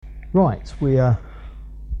Right, we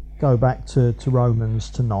go back to Romans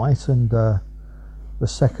tonight and the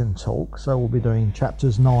second talk. So we'll be doing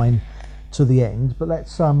chapters 9 to the end. But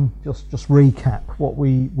let's just recap what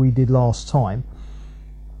we did last time.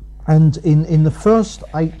 And in the first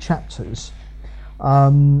 8 chapters,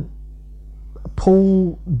 Paul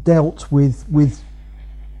dealt with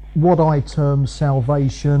what I term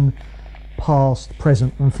salvation, past,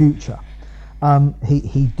 present and future.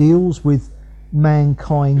 He deals with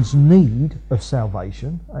mankind's need of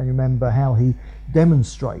salvation, and remember how he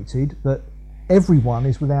demonstrated that everyone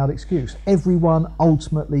is without excuse. Everyone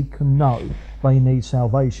ultimately can know they need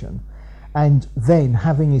salvation. And then,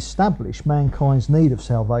 having established mankind's need of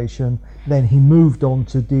salvation, then he moved on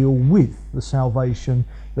to deal with the salvation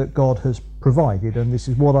that God has provided. And this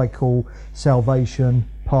is what I call salvation,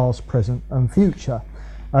 past, present and future.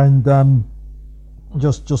 And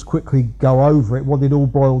just quickly go over it. What it all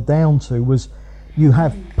boiled down to was you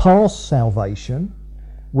have past salvation,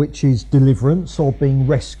 which is deliverance or being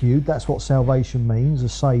rescued. That's what salvation means, a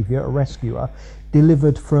saviour, a rescuer,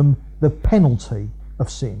 delivered from the penalty of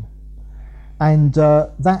sin. And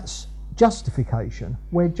that's justification.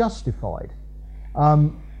 We're justified.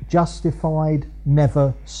 Justified,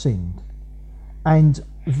 never sinned. And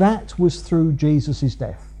that was through Jesus'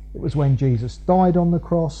 death. It was when Jesus died on the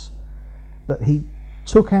cross that he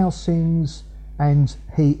took our sins and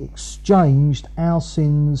he exchanged our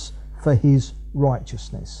sins for his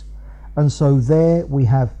righteousness. And so there we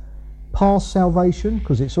have past salvation,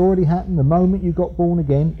 because it's already happened. The moment you got born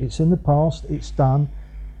again, it's in the past, it's done.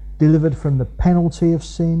 Delivered from the penalty of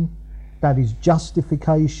sin, that is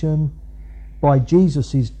justification by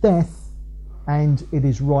Jesus' death, and it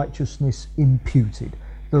is righteousness imputed.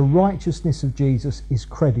 The righteousness of Jesus is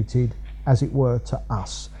credited, as it were, to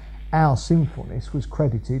us. Our sinfulness was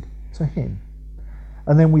credited to him.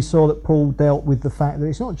 And then we saw that Paul dealt with the fact that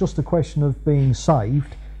it's not just a question of being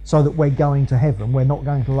saved so that we're going to heaven, we're not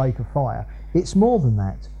going to the lake of fire. It's more than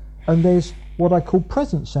that. And there's what I call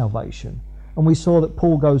present salvation. And we saw that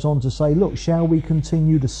Paul goes on to say, look, shall we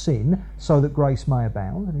continue to sin so that grace may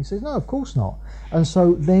abound? And he says, no, of course not. And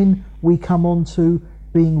so then we come on to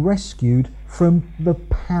being rescued from the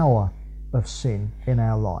power of sin in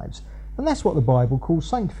our lives. And that's what the Bible calls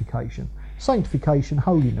sanctification. Sanctification,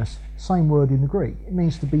 holiness, same word in the Greek. It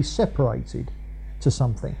means to be separated to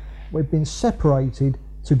something. We've been separated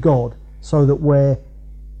to God so that we're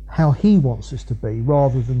how he wants us to be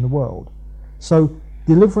rather than the world. So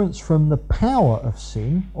deliverance from the power of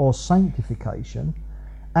sin, or sanctification,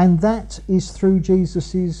 and that is through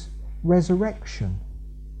Jesus' resurrection.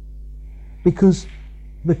 Because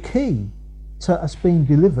the key to us being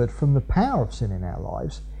delivered from the power of sin in our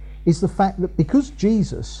lives is the fact that because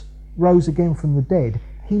Jesus rose again from the dead,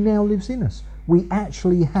 he now lives in us. We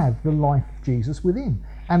actually have the life of Jesus within,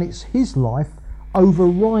 and it's his life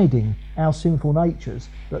overriding our sinful natures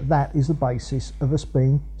that is the basis of us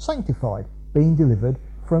being sanctified, being delivered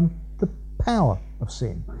from the power of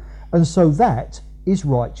sin. And so that is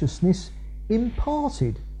righteousness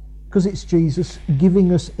imparted, because it's Jesus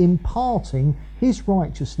giving us, imparting his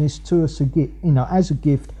righteousness to us as a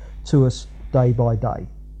gift to us day by day.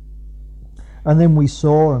 And then we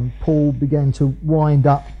saw, and Paul began to wind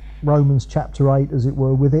up Romans chapter 8 as it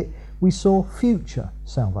were with it, we saw future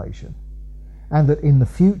salvation, and that in the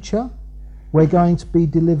future we're going to be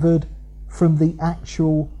delivered from the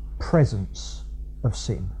actual presence of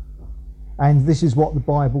sin. And this is what the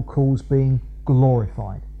Bible calls being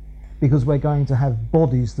glorified, because we're going to have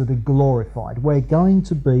bodies that are glorified. We're going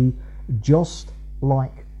to be just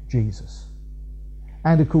like Jesus.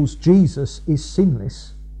 And of course Jesus is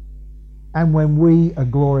sinless, and when we are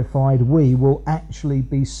glorified we will actually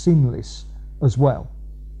be sinless as well.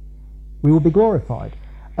 We will be glorified,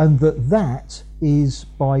 and that is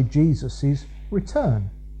by Jesus' return.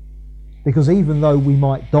 Because even though we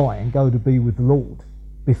might die and go to be with the Lord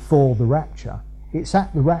before the rapture, it's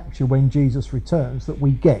at the rapture when Jesus returns that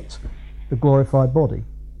we get the glorified body.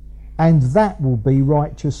 And that will be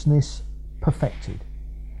righteousness perfected.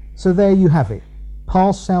 So there you have it.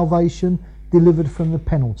 Past salvation, delivered from the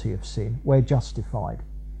penalty of sin. We're justified.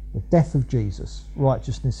 The death of Jesus,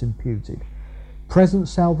 righteousness imputed. Present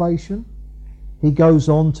salvation, he goes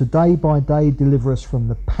on to day by day deliver us from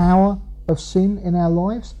the power of sin in our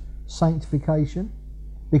lives. Sanctification,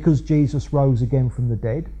 because Jesus rose again from the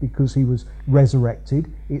dead, because he was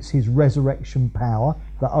resurrected. It's his resurrection power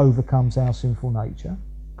that overcomes our sinful nature,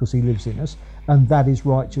 because he lives in us, and that is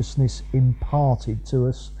righteousness imparted to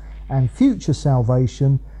us. And future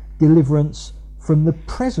salvation, deliverance from the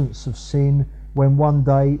presence of sin, when one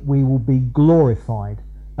day we will be glorified,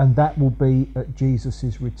 and that will be at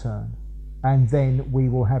Jesus' return. and then we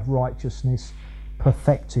will have righteousness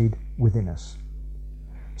perfected within us.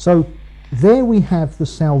 So there we have the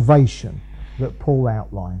salvation that Paul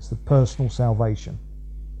outlines, the personal salvation.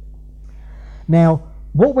 Now,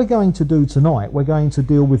 what we're going to do tonight, we're going to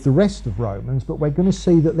deal with the rest of Romans, but we're going to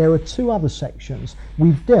see that there are two other sections.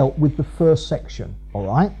 We've dealt with the first section, all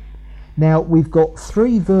right? Now, we've got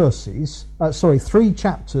three chapters,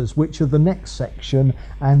 which are the next section,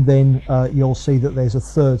 and then you'll see that there's a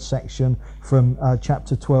third section from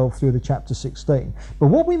chapter 12 through to chapter 16. But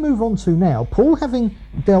what we move on to now, Paul having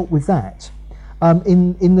dealt with that,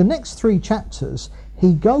 in the next three chapters,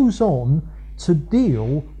 he goes on to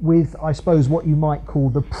deal with, I suppose, what you might call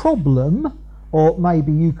the problem, or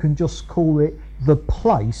maybe you can just call it the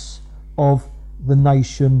place of the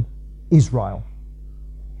nation Israel.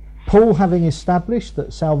 Paul, having established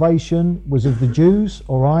that salvation was of the Jews,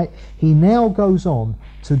 all right, he now goes on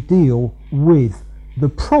to deal with the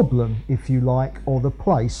problem, if you like, or the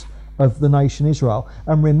place of the nation Israel.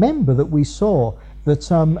 And remember that we saw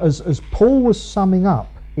that as Paul was summing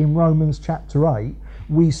up in Romans chapter 8,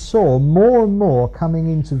 we saw more and more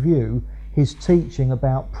coming into view his teaching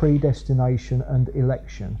about predestination and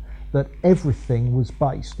election, that everything was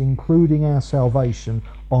based, including our salvation,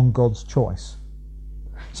 on God's choice.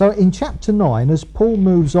 So in chapter 9, as Paul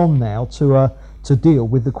moves on now to deal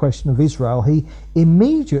with the question of Israel, he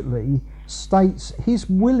immediately states his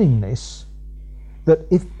willingness that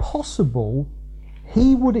if possible,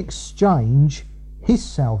 he would exchange his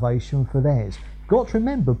salvation for theirs. You've got to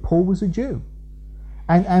remember, Paul was a Jew.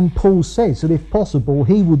 And Paul says that if possible,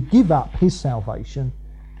 he would give up his salvation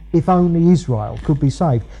if only Israel could be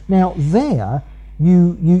saved. Now there,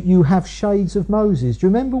 you have shades of Moses. Do you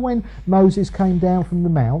remember when Moses came down from the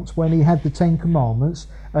mount, when he had the Ten Commandments,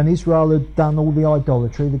 and Israel had done all the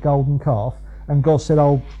idolatry, the golden calf, and God said,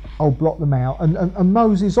 I'll blot them out. And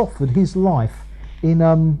Moses offered his life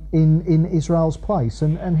in Israel's place.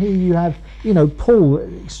 And here you have, Paul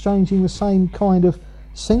exchanging the same kind of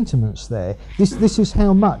sentiments there. This is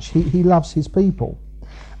how much he loves his people.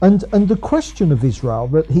 And the question of Israel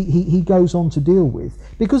that he goes on to deal with,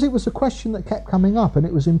 because it was a question that kept coming up and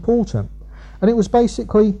it was important. And it was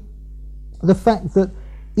basically the fact that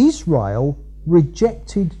Israel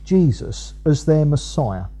rejected Jesus as their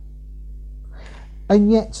Messiah.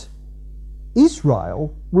 And yet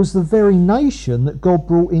Israel was the very nation that God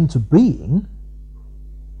brought into being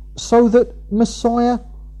so that Messiah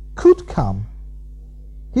could come.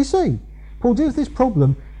 You see, Paul deals with this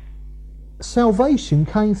problem. Salvation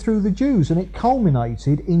came through the Jews and it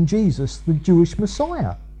culminated in Jesus, the Jewish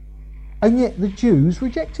Messiah. And yet the Jews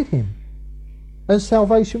rejected him. And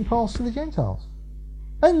salvation passed to the Gentiles.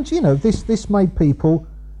 And, this made people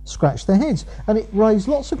scratch their heads. And it raised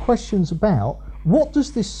lots of questions about, what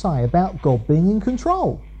does this say about God being in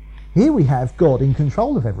control? Here we have God in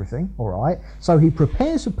control of everything, all right? So he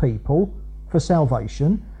prepares a people for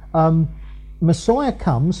salvation. Messiah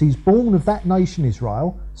comes, he's born of that nation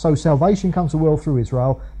Israel, so salvation comes to the world through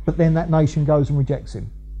Israel, but then that nation goes and rejects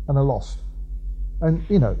him, and are lost. And,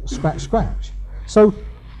 scratch. So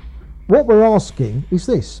what we're asking is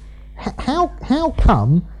this: how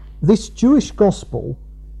come this Jewish gospel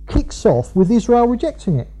kicks off with Israel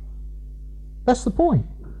rejecting it? That's the point.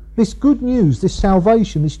 This good news, this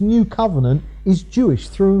salvation, this new covenant is Jewish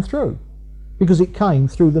through and through, because it came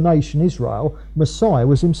through the nation Israel. Messiah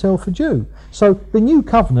was himself a Jew. So the new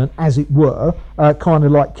covenant, as it were, kind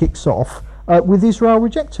of like kicks off with Israel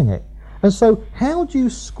rejecting it. And so how do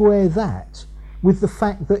you square that with the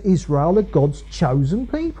fact that Israel are God's chosen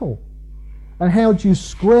people? And how do you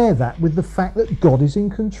square that with the fact that God is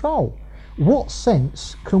in control? What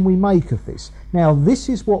sense can we make of this? Now, this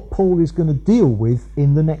is what Paul is going to deal with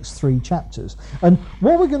in the next three chapters. And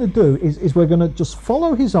what we're going to do is we're going to just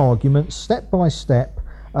follow his argument step by step,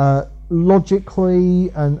 logically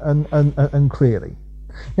and clearly.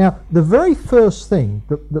 Now, the very first thing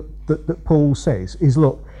that Paul says is,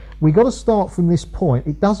 look, we've got to start from this point.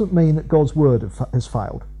 It doesn't mean that God's word has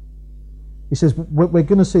failed. He says, we're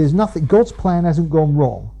going to see there's nothing, God's plan hasn't gone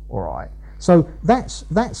wrong, all right? So that's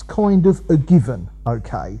kind of a given,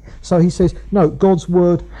 okay? So he says, no, God's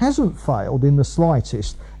word hasn't failed in the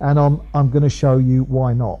slightest, and I'm going to show you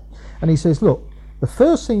why not. And he says, look, the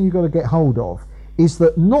first thing you've got to get hold of is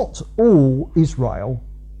that not all Israel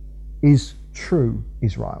is true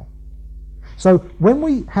Israel. So when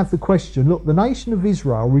we have the question, look, the nation of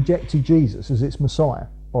Israel rejected Jesus as its Messiah,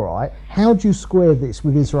 all right? How do you square this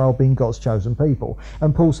with Israel being God's chosen people?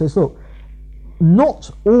 And Paul says, look, not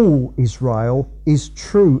all Israel is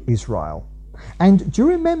true Israel. And do you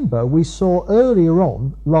remember we saw earlier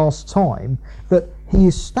on last time that he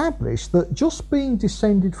established that just being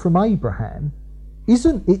descended from Abraham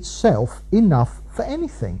isn't itself enough for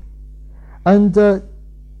anything. And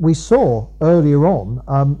we saw earlier on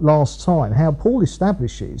last time how Paul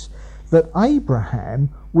establishes that Abraham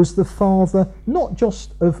was the father not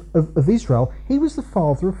just of Israel, he was the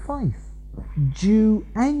father of faith, Jew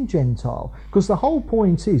and Gentile. Because the whole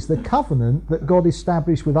point is the covenant that God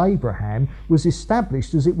established with Abraham was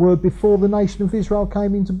established, as it were, before the nation of Israel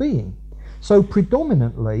came into being. So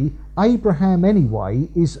predominantly, Abraham anyway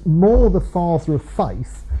is more the father of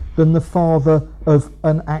faith than the father of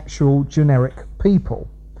an actual generic people.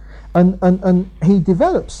 And he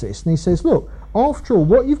develops this, and he says, look, after all,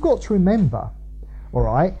 what you've got to remember, all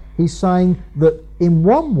right, he's saying that in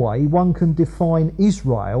one way one can define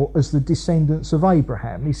Israel as the descendants of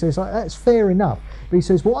Abraham. He says, that's fair enough. But he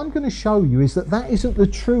says, what I'm going to show you is that isn't the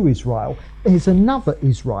true Israel. There's another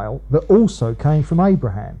Israel that also came from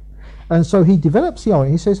Abraham. And so he develops the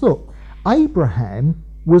argument. He says, look, Abraham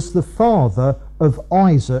was the father of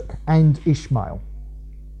Isaac and Ishmael.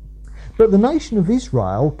 But the nation of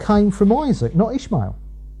Israel came from Isaac, not Ishmael.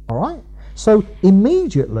 All right? So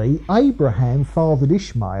immediately Abraham fathered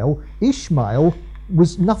Ishmael. Ishmael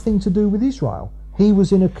was nothing to do with Israel. He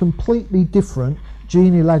was in a completely different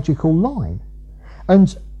genealogical line.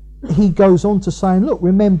 And he goes on to say, look,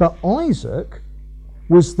 remember Isaac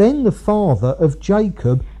was then the father of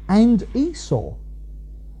Jacob and Esau.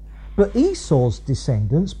 But Esau's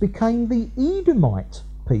descendants became the Edomite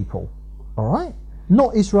people. All right?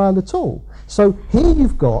 Not Israel at all. So here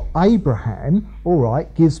you've got Abraham, all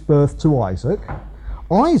right, gives birth to Isaac.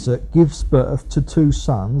 Isaac gives birth to two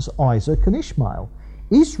sons, Isaac and Ishmael.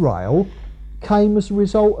 Israel came as a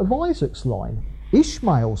result of Isaac's line.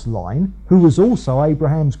 Ishmael's line, who was also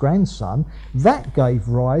Abraham's grandson, that gave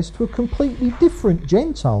rise to a completely different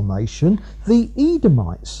Gentile nation, the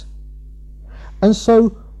Edomites. And so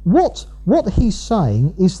what he's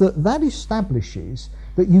saying is that establishes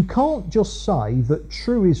that you can't just say that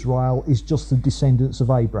true Israel is just the descendants of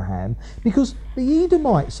Abraham, because the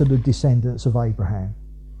Edomites are the descendants of Abraham.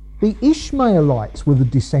 The Ishmaelites were the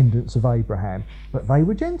descendants of Abraham, but they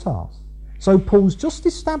were Gentiles. So Paul's just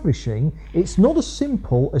establishing it's not as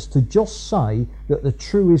simple as to just say that the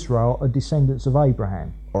true Israel are descendants of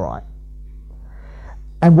Abraham. All right.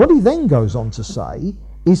 And what he then goes on to say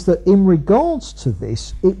is that in regards to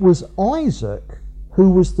this, it was Isaac who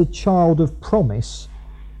was the child of promise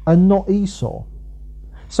and not Esau.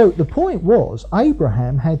 So the point was,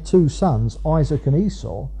 Abraham had two sons, Isaac and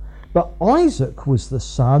Esau, but Isaac was the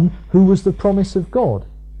son who was the promise of God.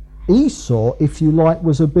 Esau, if you like,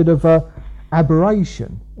 was a bit of a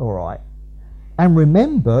aberration, all right. And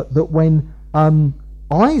remember that when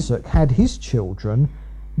Isaac had his children,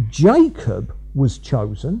 Jacob was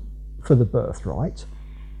chosen for the birthright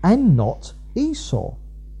and not Esau.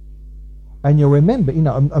 And you'll remember,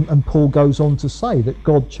 and Paul goes on to say that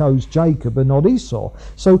God chose Jacob and not Esau.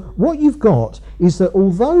 So what you've got is that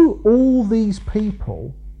although all these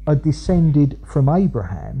people are descended from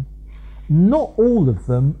Abraham, not all of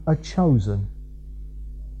them are chosen.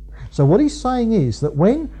 So what he's saying is that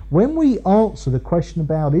when we answer the question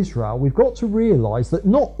about Israel, we've got to realise that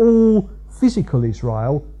not all physical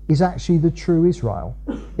Israel is actually the true Israel.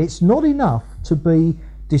 It's not enough to be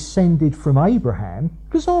descended from Abraham,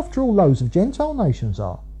 because after all, loads of Gentile nations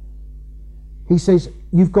are. He says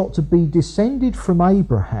you've got to be descended from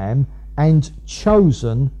Abraham and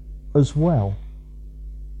chosen as well.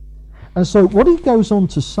 And so what he goes on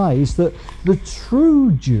to say is that the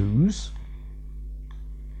true Jews,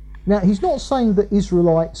 now he's not saying that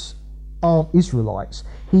Israelites aren't Israelites.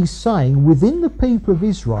 He's saying within the people of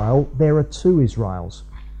Israel there are two Israels.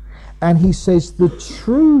 And he says the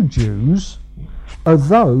true Jews are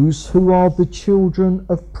those who are the children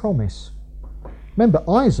of promise. Remember,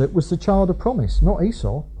 Isaac was the child of promise, not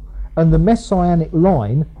Esau. And the messianic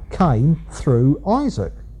line came through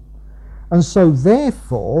Isaac. And so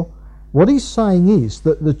therefore, what he's saying is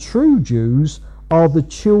that the true Jews are the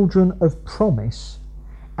children of promise,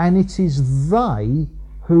 and it is they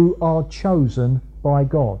who are chosen by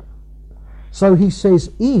God. So he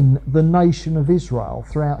says in the nation of Israel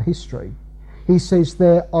throughout history, he says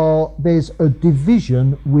there's a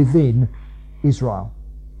division within Israel.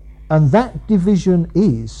 And that division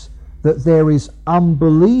is that there is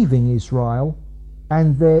unbelieving Israel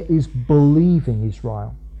and there is believing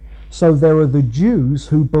Israel. So there are the Jews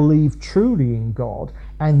who believe truly in God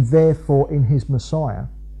and therefore in his Messiah.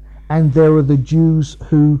 And there are the Jews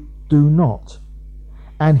who do not.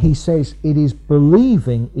 And he says it is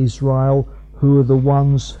believing Israel who are the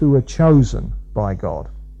ones who are chosen by God.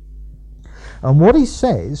 And what he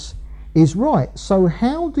says is, right, so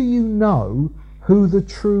how do you know who the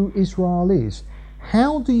true Israel is?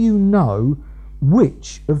 How do you know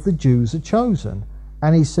which of the Jews are chosen?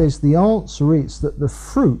 And he says the answer is that the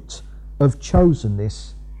fruit of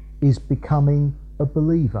chosenness is becoming a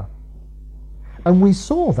believer. And we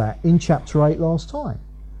saw that in chapter 8 last time,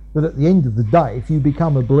 that at the end of the day, if you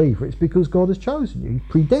become a believer, it's because God has chosen you,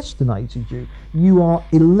 predestinated you. You are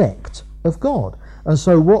elect of God. And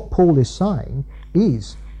so what Paul is saying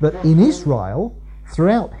is that in Israel,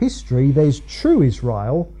 throughout history, there's true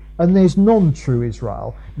Israel and there's non-true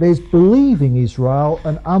Israel. There's believing Israel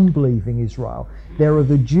and unbelieving Israel. There are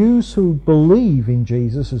the Jews who believe in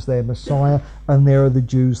Jesus as their Messiah, and there are the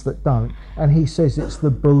Jews that don't. And he says it's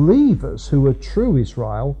the believers who are true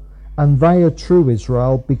Israel, and they are true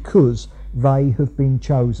Israel because they have been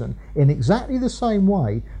chosen. In exactly the same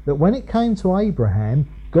way that when it came to Abraham,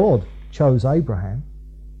 God chose Abraham.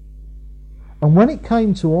 And when it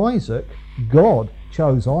came to Isaac, God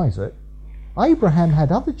chose Isaac. Abraham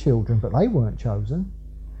had other children, but they weren't chosen.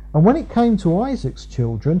 And when it came to Isaac's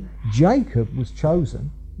children, Jacob was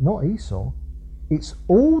chosen, not Esau. It's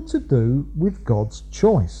all to do with God's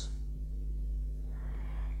choice.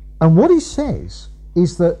 And what he says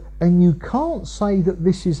is that, and you can't say that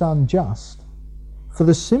this is unjust, for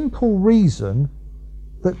the simple reason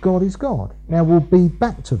that God is God. Now we'll be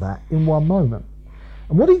back to that in one moment.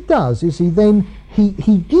 And what he does is he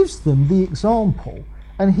gives them the example,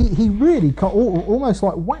 and he really almost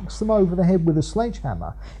like whacks them over the head with a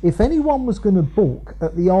sledgehammer. If anyone was going to balk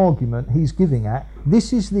at the argument he's giving at,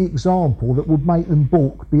 this is the example that would make them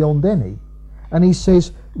balk beyond any. And he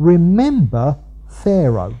says, remember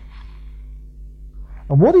Pharaoh.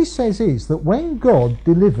 And what he says is that when God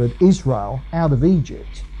delivered Israel out of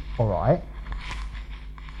Egypt, all right,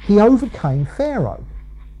 he overcame Pharaoh.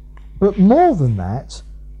 But more than that,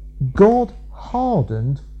 God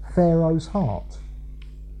hardened Pharaoh's heart.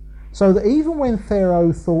 So that even when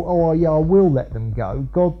Pharaoh thought, oh yeah, I will let them go,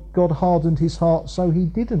 God hardened his heart so he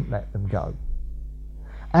didn't let them go.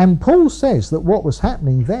 And Paul says that what was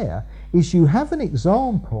happening there is you have an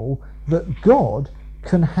example that God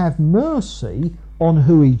can have mercy on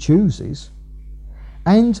who he chooses,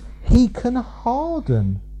 and he can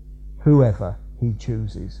harden whoever he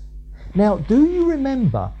chooses. Now, do you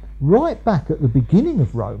remember right back at the beginning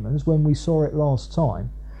of Romans, when we saw it last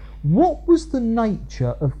time, what was the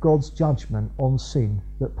nature of God's judgment on sin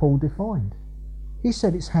that Paul defined? He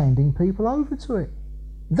said it's handing people over to it.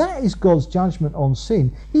 That is God's judgment on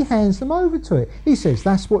sin. He hands them over to it. He says,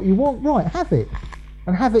 that's what you want, right, have it.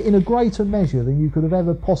 And have it in a greater measure than you could have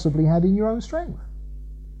ever possibly had in your own strength.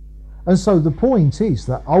 And so the point is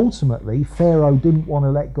that ultimately Pharaoh didn't want to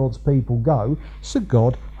let God's people go, so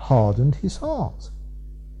God hardened his heart.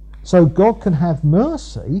 So God can have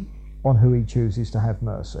mercy on who he chooses to have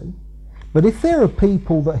mercy. But if there are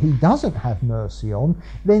people that he doesn't have mercy on,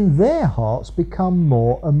 then their hearts become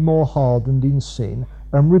more and more hardened in sin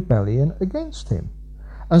and rebellion against him.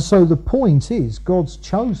 And so the point is, God's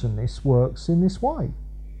chosenness works in this way.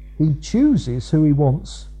 He chooses who he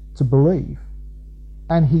wants to believe,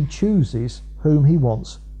 and he chooses whom he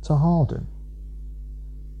wants to harden.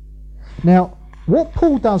 Now, what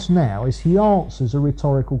Paul does now is he answers a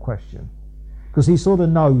rhetorical question, because he sort of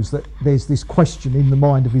knows that there's this question in the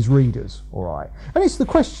mind of his readers, all right? And it's the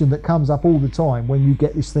question that comes up all the time when you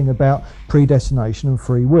get this thing about predestination and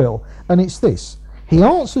free will, and it's this. He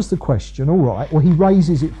answers the question, all right, well, he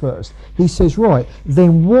raises it first. He says, right,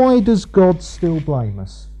 then why does God still blame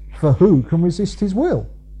us? For who can resist his will?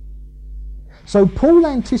 So Paul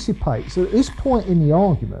anticipates that at this point in the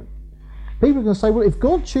argument, people are going to say, well, if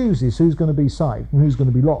God chooses who's going to be saved and who's going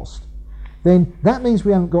to be lost, then that means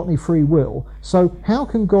we haven't got any free will. So how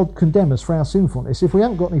can God condemn us for our sinfulness? If we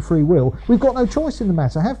haven't got any free will, we've got no choice in the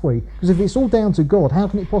matter, have we? Because if it's all down to God, how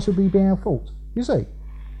can it possibly be our fault? You see,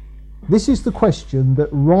 this is the question that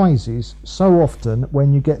rises so often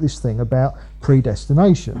when you get this thing about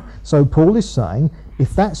predestination. So Paul is saying,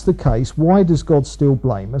 if that's the case, why does God still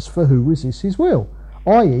blame us for who resists his will?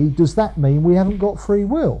 I.e., does that mean we haven't got free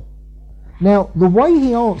will? Now, the way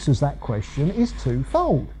he answers that question is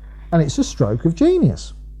twofold. And it's a stroke of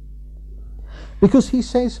genius. Because he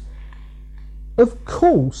says, of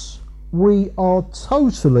course, we are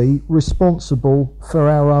totally responsible for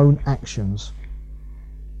our own actions.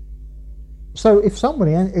 So if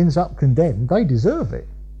somebody ends up condemned, they deserve it.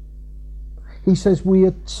 He says we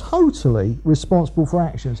are totally responsible for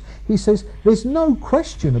actions. He says there's no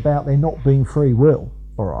question about there not being free will,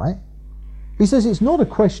 all right? He says it's not a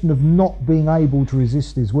question of not being able to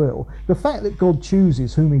resist his will. The fact that God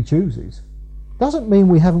chooses whom he chooses Doesn't mean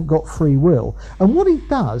we haven't got free will. And what he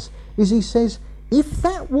does is he says, if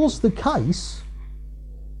that was the case,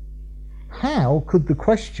 how could the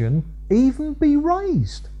question even be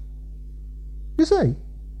raised? You see?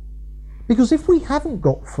 Because if we haven't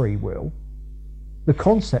got free will, the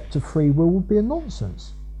concept of free will would be a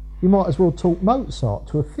nonsense. You might as well talk Mozart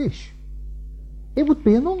to a fish. It would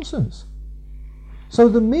be a nonsense. So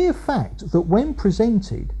the mere fact that when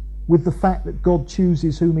presented with the fact that God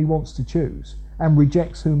chooses whom he wants to choose and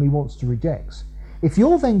rejects whom he wants to reject, if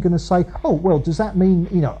you're then going to say, oh, well, does that mean,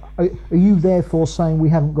 are you therefore saying we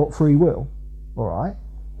haven't got free will? All right.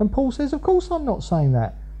 And Paul says, of course I'm not saying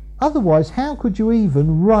that. Otherwise, how could you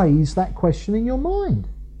even raise that question in your mind?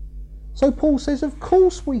 So Paul says, of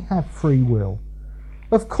course we have free will.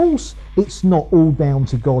 Of course it's not all down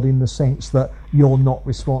to God in the sense that you're not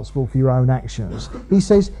responsible for your own actions. He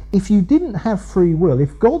says, if you didn't have free will,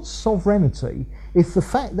 if God's sovereignty, if the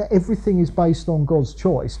fact that everything is based on God's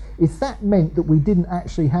choice, if that meant that we didn't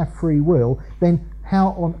actually have free will, then how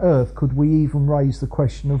on earth could we even raise the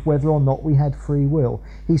question of whether or not we had free will?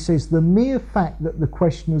 He says the mere fact that the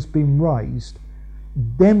question has been raised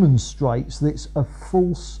demonstrates that it's a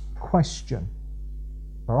false question.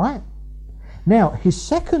 All right? Now, his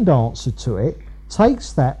second answer to it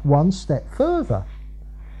takes that one step further.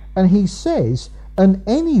 And he says, and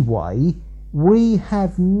anyway, we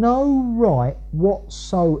have no right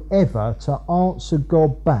whatsoever to answer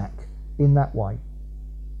God back in that way.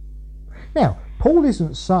 Now, Paul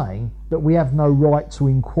isn't saying that we have no right to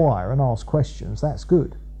inquire and ask questions. That's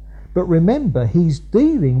good. But remember, he's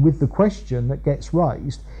dealing with the question that gets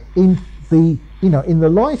raised in the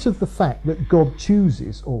light of the fact that God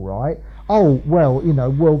chooses, all right. Oh, well,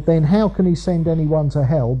 then how can he send anyone to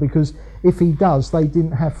hell? Because if he does, they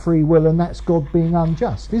didn't have free will, and that's God being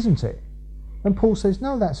unjust, isn't it? And Paul says,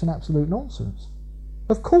 no, that's an absolute nonsense.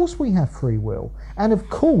 Of course we have free will, and of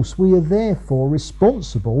course we are therefore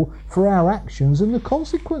responsible for our actions and the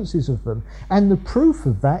consequences of them. And the proof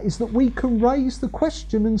of that is that we can raise the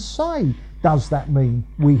question and say, does that mean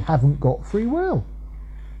we haven't got free will?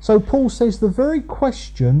 So Paul says the very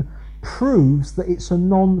question proves that it's a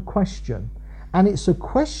non-question, and it's a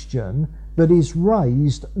question that is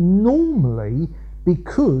raised normally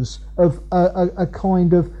because of a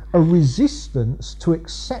kind of a resistance to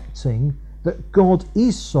accepting that God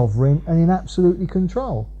is sovereign and absolutely in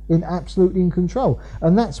control.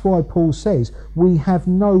 And that's why Paul says we have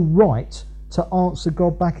no right to answer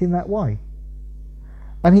God back in that way.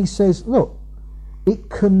 And he says, look, it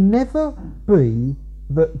can never be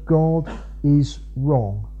that God is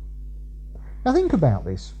wrong. Now think about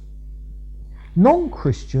this.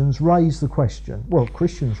 Non-Christians raise the question, well,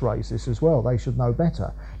 Christians raise this as well, they should know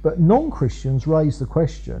better, but non-Christians raise the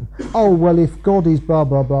question, oh, well, if God is blah,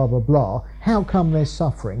 blah, blah, blah, blah, how come there's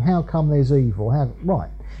suffering? How come there's evil? Right.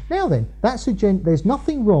 Now then, there's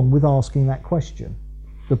nothing wrong with asking that question.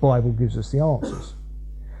 The Bible gives us the answers.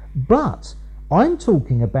 But I'm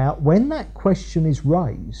talking about when that question is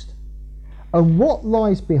raised, and what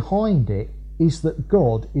lies behind it is that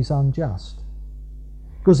God is unjust.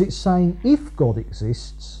 Because it's saying if God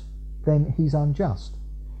exists, then he's unjust.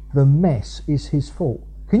 The mess is his fault.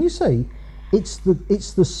 Can you see? It's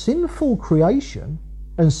the sinful creation,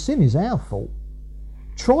 and sin is our fault,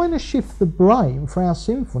 trying to shift the blame for our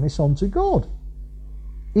sinfulness onto God.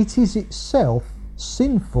 It is itself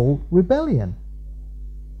sinful rebellion.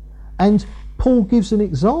 And Paul gives an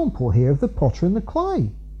example here of the potter and the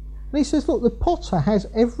clay. And he says, look, the potter has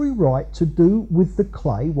every right to do with the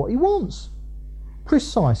clay what he wants,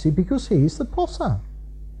 precisely because he is the potter.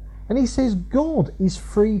 And he says God is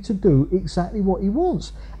free to do exactly what he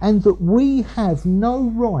wants, and that we have no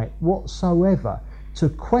right whatsoever to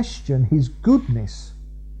question his goodness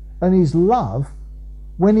and his love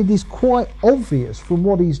when it is quite obvious from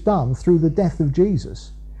what he's done through the death of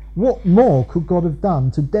Jesus. What more could God have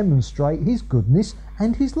done to demonstrate his goodness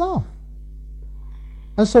and his love?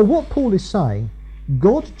 And so what Paul is saying,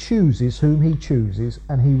 God chooses whom he chooses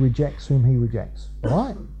and he rejects whom he rejects.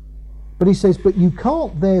 Right? But he says, but you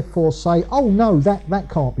can't therefore say, oh no, that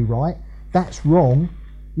can't be right, that's wrong.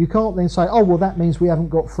 You can't then say, oh well, that means we haven't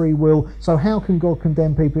got free will, so how can God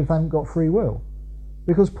condemn people if they haven't got free will?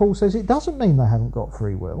 Because Paul says it doesn't mean they haven't got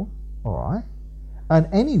free will. All right? And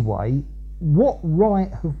anyway, what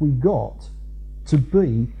right have we got to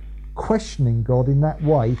be questioning God in that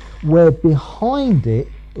way, where behind it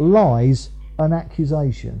lies an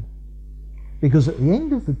accusation? Because at the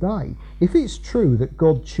end of the day, if it's true that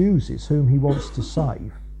God chooses whom he wants to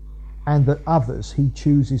save and that others he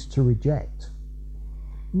chooses to reject,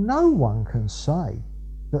 no one can say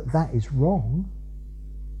that that is wrong,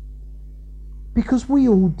 because we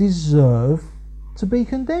all deserve to be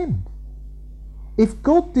condemned. If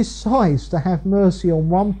God decides to have mercy on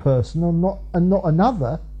one person and not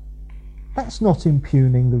another, that's not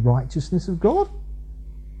impugning the righteousness of God.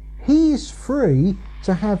 He is free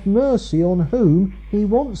to have mercy on whom he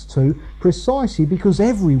wants to, precisely because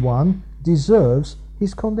everyone deserves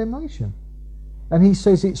his condemnation. And he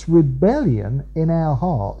says it's rebellion in our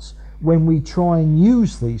hearts when we try and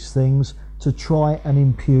use these things to try and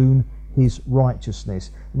impugn his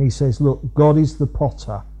righteousness. And he says, look, God is the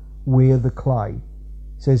potter, we're the clay.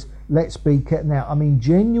 He says, let's be careful. Now, I mean,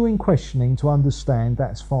 genuine questioning to understand,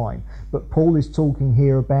 that's fine. But Paul is talking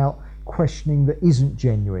here about questioning that isn't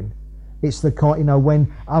genuine. It's the kind,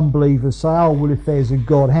 when unbelievers say, oh, well, if there's a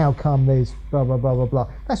God, how come there's blah, blah, blah, blah, blah.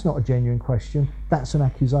 That's not a genuine question. That's an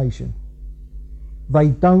accusation. They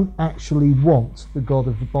don't actually want the God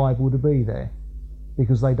of the Bible to be there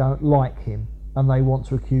because they don't like him and they want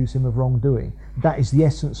to accuse him of wrongdoing. That is the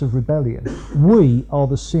essence of rebellion. We are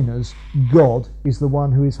the sinners. God is the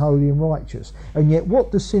one who is holy and righteous. And yet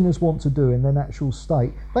what do sinners want to do in their natural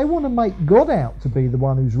state? They want to make God out to be the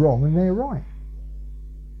one who's wrong and they're right.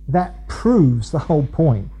 That proves the whole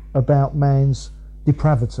point about man's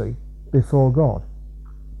depravity before God.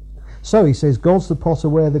 So he says, God's the potter,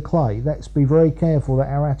 we're the clay. Let's be very careful that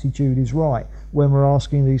our attitude is right when we're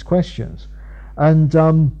asking these questions. And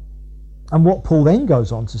what Paul then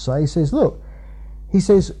goes on to say, he says, look, he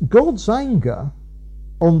says, God's anger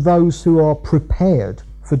on those who are prepared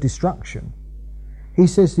for destruction. He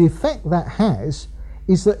says the effect that has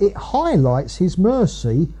is that it highlights his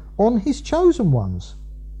mercy on his chosen ones.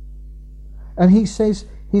 And he says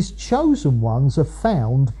his chosen ones are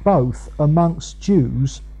found both amongst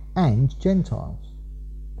Jews and Gentiles.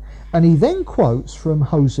 And he then quotes from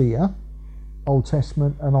Hosea, Old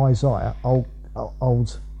Testament, and Isaiah,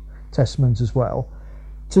 Old Testament as well,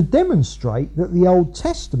 to demonstrate that the Old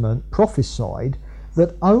Testament prophesied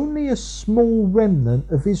that only a small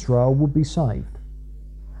remnant of Israel would be saved,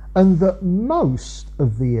 and that most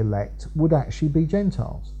of the elect would actually be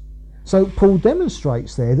Gentiles. So Paul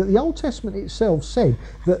demonstrates there that the Old Testament itself said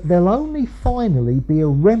that there'll only finally be a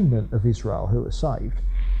remnant of Israel who are saved.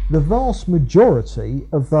 The vast majority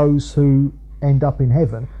of those who end up in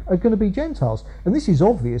heaven are going to be Gentiles. And this is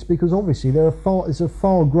obvious because obviously there's a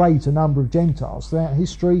far greater number of Gentiles throughout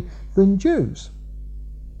history than Jews.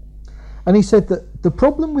 And he said that the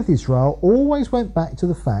problem with Israel always went back to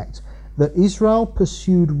the fact that Israel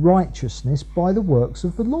pursued righteousness by the works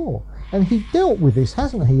of the law. And he dealt with this,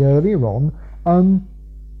 hasn't he, earlier on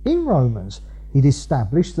in Romans. He'd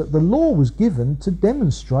established that the law was given to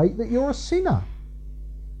demonstrate that you're a sinner.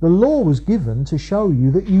 The law was given to show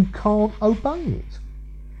you that you can't obey it.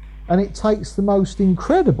 And it takes the most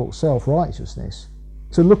incredible self-righteousness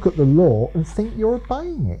to look at the law and think you're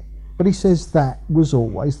obeying it. But he says that was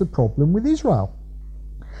always the problem with Israel.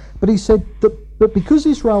 But he said that because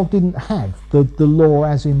Israel didn't have the law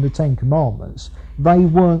as in the Ten Commandments, they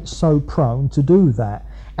weren't so prone to do that.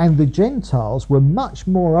 And the Gentiles were much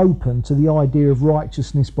more open to the idea of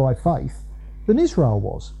righteousness by faith than Israel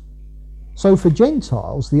was. So for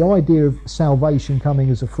Gentiles, the idea of salvation coming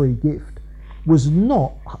as a free gift was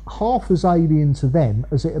not half as alien to them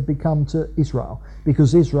as it had become to Israel,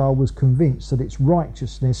 because Israel was convinced that its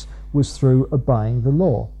righteousness was through obeying the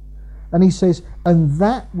law. And he says, and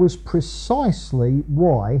that was precisely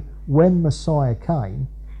why, when Messiah came,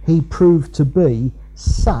 he proved to be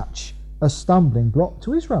such a stumbling block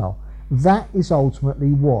to Israel. That is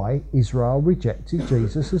ultimately why Israel rejected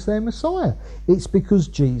Jesus as their Messiah. It's because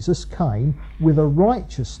Jesus came with a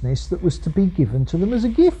righteousness that was to be given to them as a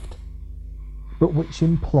gift, but which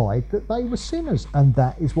implied that they were sinners, and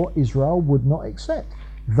that is what Israel would not accept.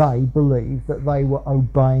 They believed that they were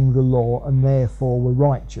obeying the law and therefore were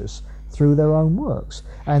righteous through their own works.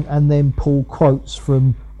 And then Paul quotes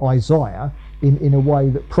from Isaiah in a way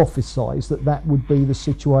that prophesies that would be the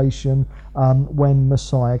situation when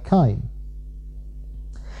Messiah came.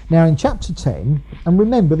 Now in chapter 10, and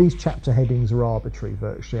remember these chapter headings are arbitrary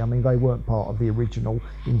virtually, I mean they weren't part of the original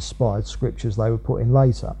inspired scriptures, they were put in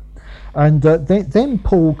later. And then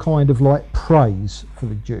Paul kind of like prays for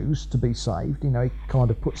the Jews to be saved, he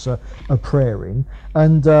kind of puts a prayer in,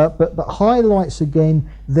 and but highlights again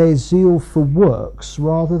their zeal for works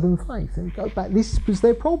rather than faith. And go back, this was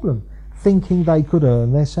their problem, thinking they could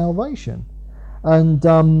earn their salvation. And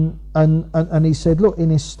he said, look,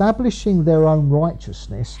 in establishing their own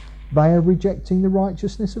righteousness, they are rejecting the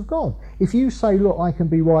righteousness of God. If you say, look, I can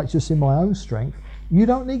be righteous in my own strength, you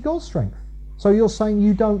don't need God's strength. So you're saying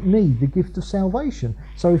you don't need the gift of salvation.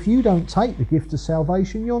 So if you don't take the gift of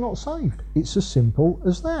salvation, you're not saved. It's as simple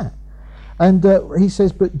as that. And he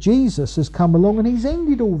says, but Jesus has come along and he's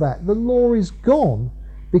ended all that. The law is gone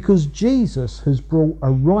because Jesus has brought a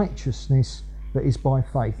righteousness that is by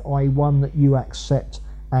faith, i.e. one that you accept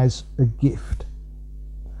as a gift.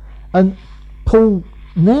 And Paul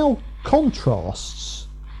now contrasts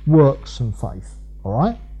works and faith, all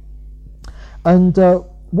right? And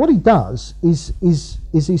what he does is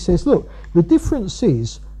he says, look, the difference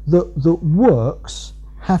is that works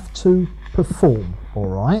have to perform, all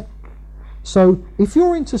right? So if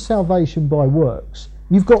you're into salvation by works,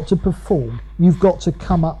 you've got to perform, you've got to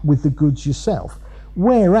come up with the goods yourself.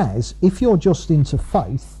 Whereas if you're just into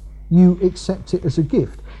faith, you accept it as a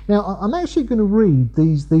gift. Now, I'm actually going to read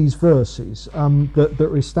these verses that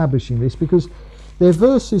are establishing this, because they're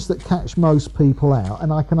verses that catch most people out,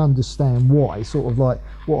 and I can understand why, sort of like,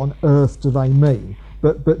 what on earth do they mean?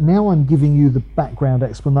 But now I'm giving you the background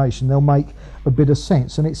explanation, they'll make a bit of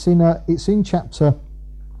sense. And it's in chapter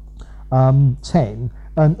 10,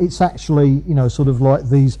 and it's actually, sort of like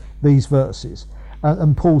these verses.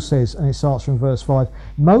 And Paul says, and it starts from verse 5,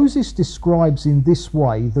 Moses describes in this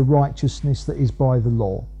way the righteousness that is by the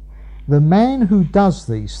law. The man who does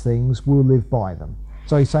these things will live by them.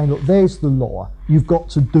 So he's saying, look, there's the law. You've got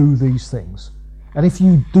to do these things. And if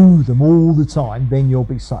you do them all the time, then you'll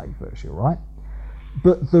be saved, virtually, right?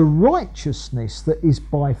 But the righteousness that is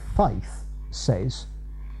by faith says,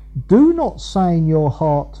 do not say in your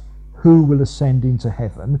heart, who will ascend into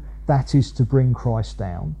heaven, that is to bring Christ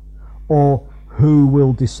down, or who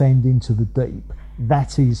will descend into the deep,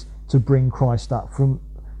 that is to bring Christ up from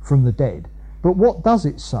the dead. But what does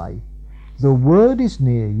it say? The word is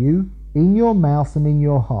near you, in your mouth and in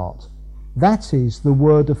your heart. That is the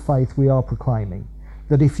word of faith we are proclaiming,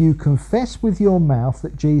 that if you confess with your mouth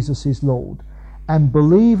that Jesus is Lord, and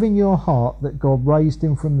believe in your heart that God raised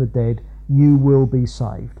him from the dead, you will be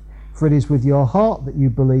saved. For it is with your heart that you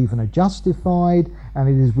believe and are justified, and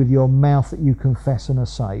it is with your mouth that you confess and are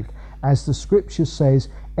saved. As the scripture says,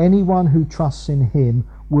 anyone who trusts in him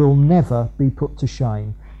will never be put to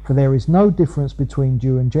shame. For there is no difference between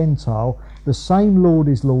Jew and Gentile. The same Lord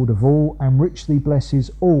is Lord of all, and richly blesses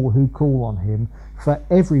all who call on him. For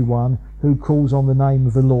everyone who calls on the name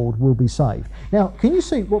of the Lord will be saved. Now, can you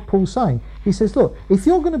see what Paul's saying? He says, look, if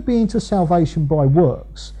you're going to be into salvation by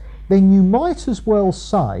works, then you might as well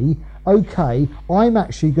say, okay, I'm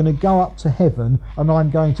actually going to go up to heaven and I'm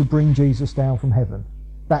going to bring Jesus down from heaven.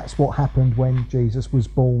 That's what happened when Jesus was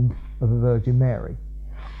born of the Virgin Mary.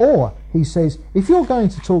 Or, he says, if you're going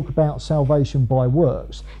to talk about salvation by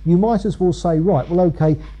works, you might as well say, right, well,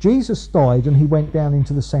 okay, Jesus died and he went down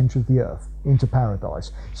into the centre of the earth, into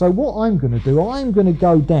paradise. So what I'm going to do, I'm going to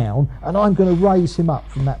go down and I'm going to raise him up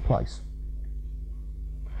from that place.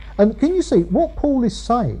 And can you see what Paul is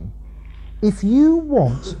saying? If you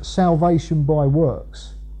want salvation by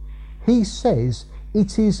works, he says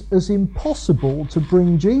it is as impossible to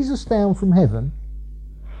bring Jesus down from heaven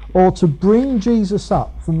or to bring Jesus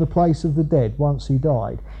up from the place of the dead once he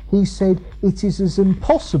died. He said it is as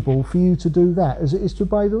impossible for you to do that as it is to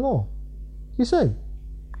obey the law. You see?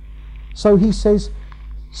 So he says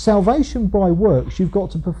salvation by works you've got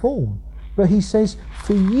to perform. But he says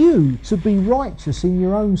for you to be righteous in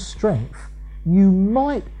your own strength, you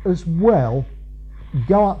might as well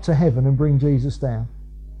go up to heaven and bring Jesus down.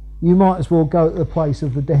 You might as well go to the place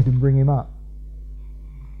of the dead and bring him up.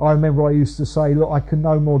 I remember I used to say, look, I can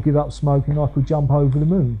no more give up smoking, I could jump over the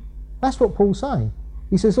moon. That's what Paul's saying.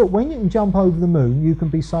 He says, look, when you can jump over the moon, you can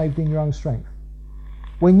be saved in your own strength.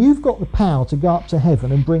 When you've got the power to go up to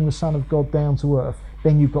heaven and bring the Son of God down to earth,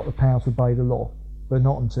 then you've got the power to obey the law, but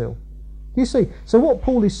not until. You see, so what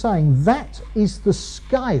Paul is saying, that is the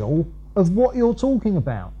scale of what you're talking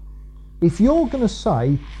about. If you're going to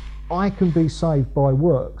say, I can be saved by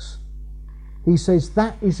works, he says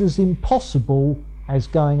that is as impossible as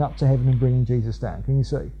going up to heaven and bringing Jesus down. Can you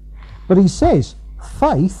see? But he says,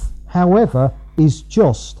 faith, however, is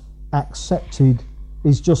just accepting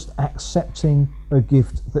a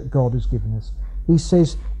gift that God has given us. He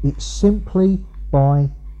says it's simply by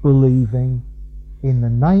believing in the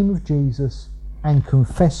name of Jesus and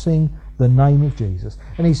confessing the name of Jesus.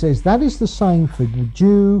 And he says that is the same for the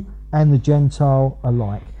Jew and the Gentile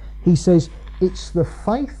alike. He says it's the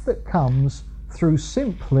faith that comes through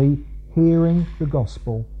simply hearing the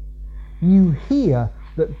gospel. You hear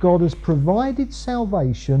that God has provided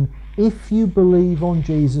salvation if you believe on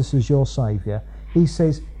Jesus as your Saviour. He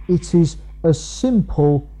says it is as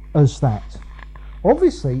simple as that.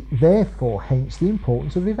 Obviously, therefore, hence the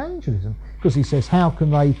importance of evangelism, because he says, how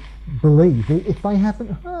can they believe if they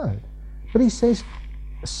haven't heard? But he says,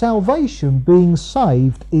 salvation, being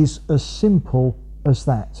saved, is as simple as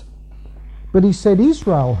that. But he said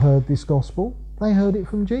Israel heard this gospel. They heard it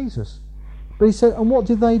from Jesus. But he said, and what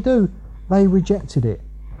did they do? They rejected it.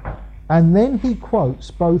 And then he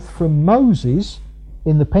quotes both from Moses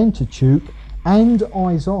in the Pentateuch and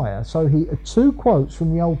Isaiah. So he had two quotes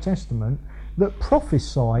from the Old Testament that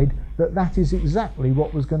prophesied that that is exactly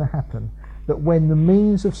what was going to happen. That when the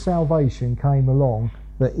means of salvation came along,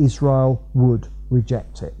 that Israel would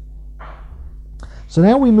reject it. So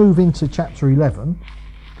now we move into chapter 11,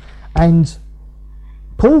 and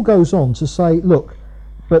Paul goes on to say, look,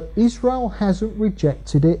 but Israel hasn't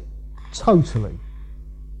rejected it totally.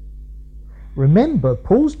 Remember,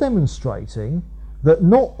 Paul's demonstrating that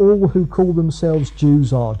not all who call themselves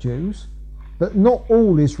Jews are Jews, that not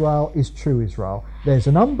all Israel is true Israel. There's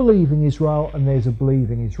an unbelieving Israel and there's a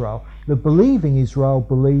believing Israel. The believing Israel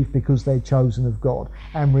believe because they're chosen of God.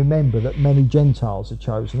 And remember that many Gentiles are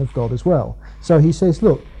chosen of God as well. So he says,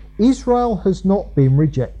 look, Israel has not been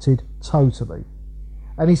rejected totally.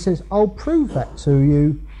 And he says, I'll prove that to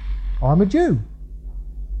you. I'm a Jew.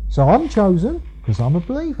 So I'm chosen because I'm a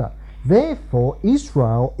believer. Therefore,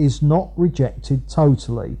 Israel is not rejected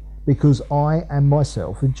totally because I am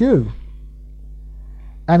myself a Jew.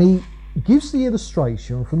 And he gives the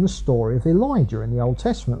illustration from the story of Elijah in the Old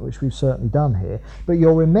Testament, which we've certainly done here. But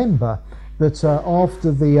you'll remember that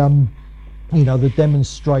after the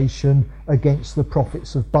demonstration against the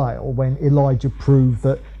prophets of Baal, when Elijah proved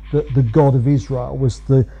that the God of Israel was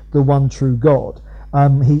the one true God,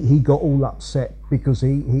 he got all upset because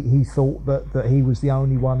he thought that he was the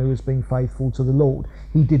only one who was being faithful to the Lord.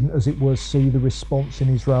 He didn't, as it were, see the response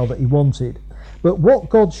in Israel that he wanted. But what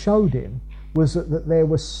God showed him was that there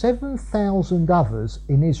were 7,000 others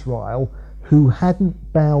in Israel who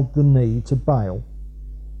hadn't bowed the knee to Baal.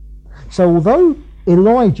 So although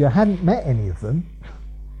Elijah hadn't met any of them,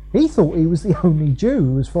 he thought he was the only Jew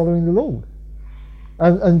who was following the Lord.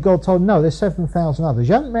 And God told him, no, there's 7,000 others.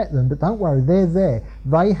 You haven't met them, but don't worry, they're there.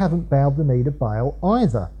 They haven't bowed the knee to Baal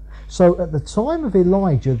either. So at the time of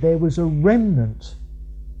Elijah, there was a remnant,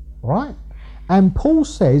 right? And Paul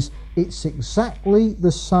says it's exactly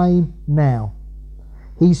the same now.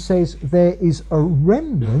 He says there is a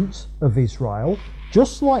remnant of Israel,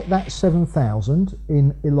 just like that 7,000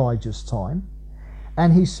 in Elijah's time.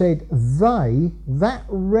 And he said that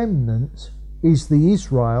remnant is the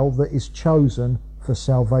Israel that is chosen for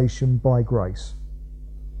salvation by grace.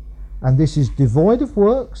 And this is devoid of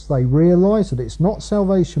works. They realise that it's not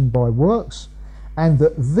salvation by works, and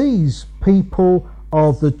that these people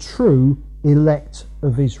are the true elect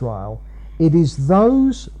of Israel. It is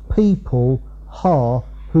those people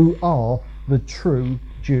who are the true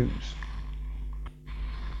Jews.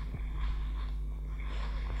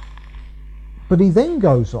 But he then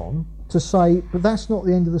goes on to say, but that's not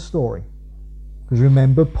the end of the story. Because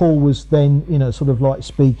remember, Paul was then, sort of like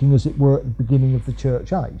speaking, as it were, at the beginning of the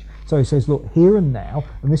church age. So he says, look, here and now,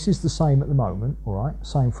 and this is the same at the moment, all right,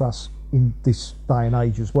 same for us in this day and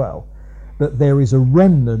age as well, that there is a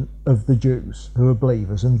remnant of the Jews who are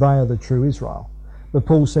believers, and they are the true Israel. But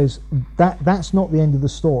Paul says that's not the end of the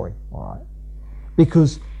story, all right?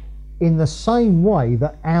 Because in the same way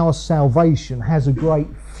that our salvation has a great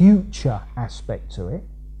future aspect to it,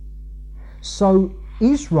 so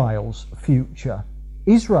Israel's future,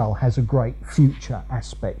 Israel has a great future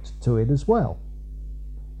aspect to it as well.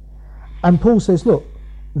 And Paul says, look,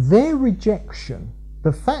 their rejection,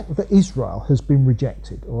 the fact that Israel has been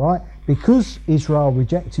rejected, all right, because Israel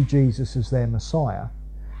rejected Jesus as their Messiah,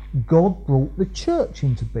 God brought the church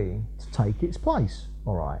into being to take its place,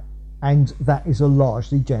 all right, and that is a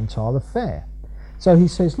largely Gentile affair. So he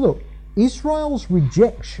says, look, Israel's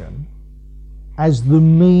rejection as the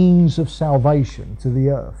means of salvation to the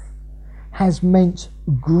earth has meant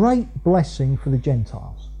great blessing for the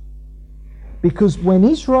Gentiles. Because when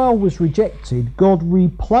Israel was rejected, God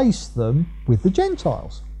replaced them with the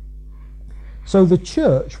Gentiles. So the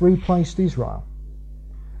church replaced Israel.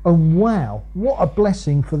 And wow, what a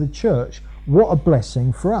blessing for the church. What a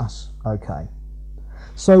blessing for us. Okay.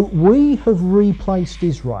 So we have replaced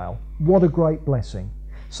Israel. What a great blessing.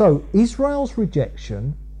 So Israel's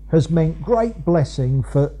rejection has meant great blessing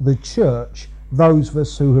for the church, those of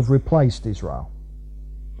us who have replaced Israel.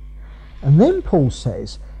 And then Paul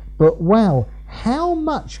says, but wow, how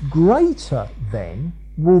much greater then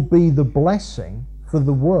will be the blessing for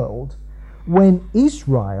the world when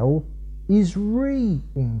Israel is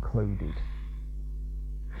re-included.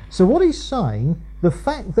 So what he's saying, the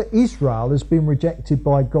fact that Israel has been rejected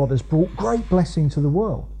by God has brought great blessing to the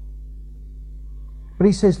world. But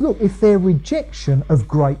he says, look, if their rejection of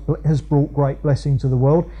has brought great blessing to the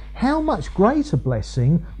world, how much greater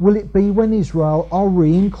blessing will it be when Israel are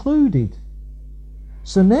re-included?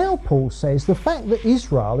 So now Paul says the fact that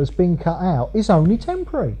Israel has been cut out is only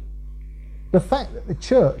temporary. The fact that the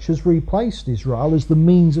church has replaced Israel as the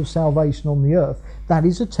means of salvation on the earth, that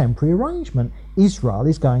is a temporary arrangement. Israel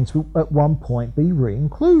is going to at one point be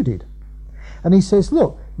re-included. And he says,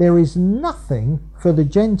 look, there is nothing for the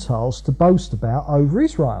Gentiles to boast about over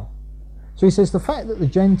Israel. So he says the fact that the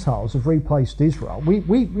Gentiles have replaced Israel,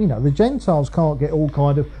 the Gentiles can't get all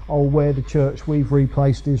kind of, oh, we're the church, we've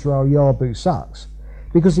replaced Israel, Yahoo sucks.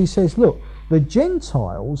 Because he says, look, the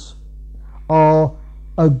Gentiles are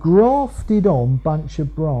a grafted on bunch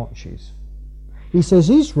of branches. He says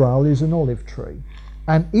Israel is an olive tree,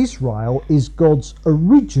 and Israel is God's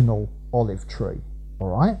original olive tree. All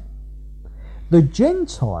right? The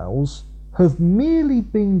Gentiles have merely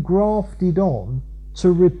been grafted on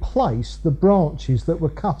to replace the branches that were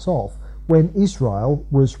cut off when Israel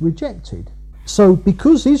was rejected. So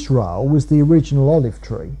because Israel was the original olive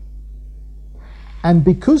tree, and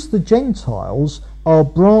because the Gentiles are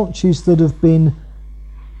branches that have been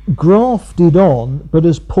grafted on, but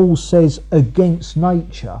as Paul says, against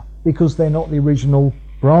nature, because they're not the original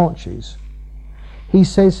branches, he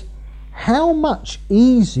says, how much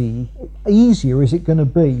easier is it going to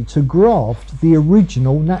be to graft the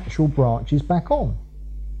original natural branches back on?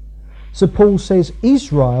 So Paul says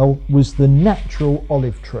Israel was the natural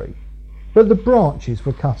olive tree, but the branches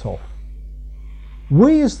were cut off.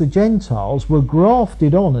 We as the Gentiles were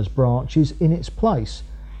grafted on as branches in its place,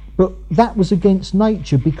 but that was against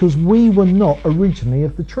nature because we were not originally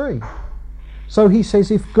of the tree. So he says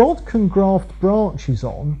if God can graft branches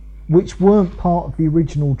on which weren't part of the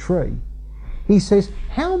original tree, he says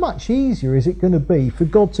how much easier is it going to be for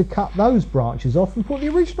God to cut those branches off and put the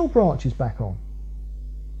original branches back on?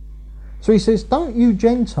 So he says, don't you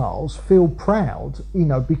Gentiles feel proud,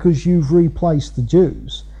 because you've replaced the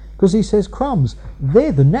Jews? Because he says, crumbs,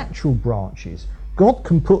 they're the natural branches. God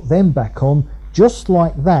can put them back on just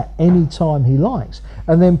like that any time he likes.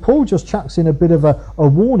 And then Paul just chucks in a bit of a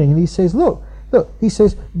warning, and he says, look, he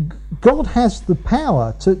says, God has the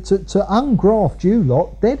power to ungraft you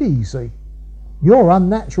lot dead easy. You're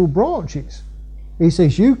unnatural branches. He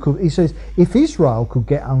says if Israel could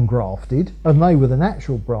get ungrafted and they were the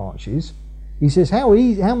natural branches, he says how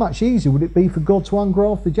much easier would it be for God to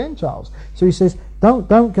ungraft the Gentiles? So he says don't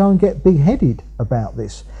go and get big-headed about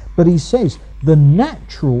this. But he says the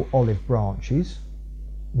natural olive branches,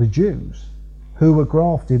 the Jews, who were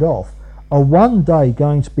grafted off, are one day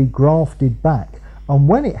going to be grafted back. And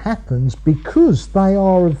when it happens, because they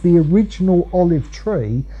are of the original olive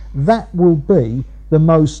tree, that will be the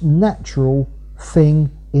most natural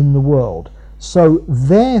thing in the world. So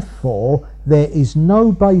therefore there is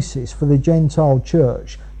no basis for the Gentile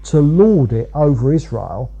church to lord it over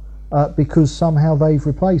Israel because somehow they've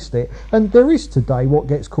replaced it. And there is today what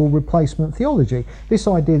gets called replacement theology, this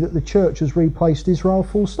idea that the church has replaced Israel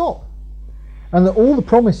full stop, and that all the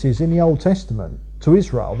promises in the Old Testament to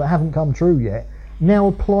Israel that haven't come true yet now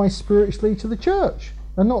apply spiritually to the church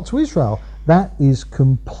and not to Israel. That is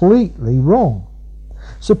completely wrong.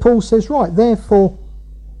 So Paul says, right, therefore,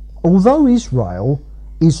 although Israel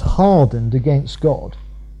is hardened against God,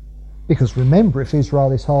 because remember, if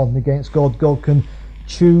Israel is hardened against God, God can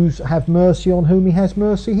have mercy on whom he has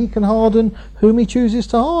mercy, he can harden whom he chooses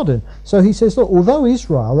to harden. So he says, look, although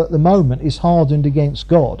Israel at the moment is hardened against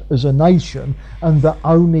God as a nation and that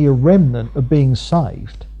only a remnant are being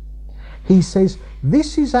saved, he says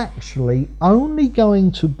this is actually only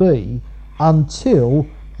going to be until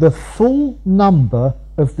the full number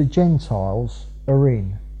of the Gentiles are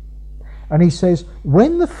in. And he says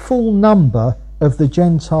when the full number of the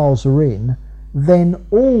Gentiles are in, then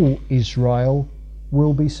all Israel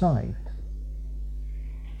will be saved.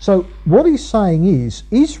 So what he's saying is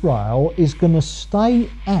Israel is going to stay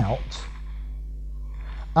out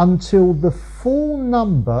until the full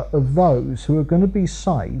number of those who are going to be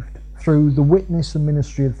saved through the witness and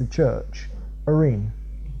ministry of the church are in.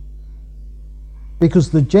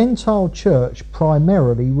 Because the Gentile church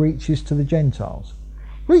primarily reaches to the Gentiles,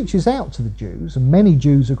 reaches out to the Jews, and many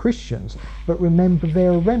Jews are Christians, but remember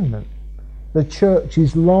they're a remnant. The church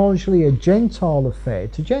is largely a Gentile affair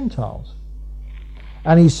to Gentiles.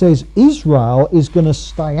 And he says Israel is going to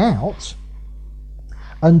stay out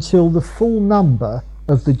until the full number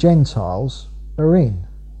of the Gentiles are in.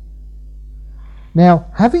 Now,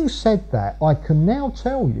 having said that, I can now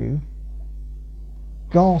tell you,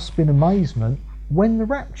 gasp in amazement, when the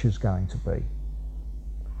rapture is going to be.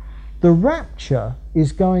 The rapture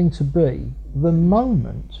is going to be the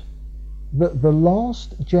moment that the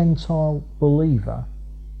last Gentile believer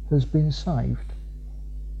has been saved.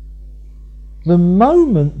 The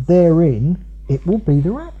moment they're in, it will be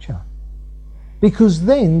the rapture. because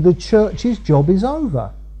then the church's job is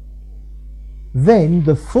over. Then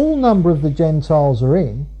the full number of the Gentiles are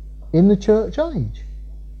in the church age.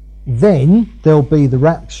 Then there'll be the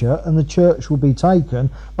rapture and the church will be taken.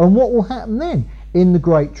 And what will happen then? In the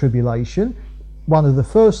Great Tribulation, one of the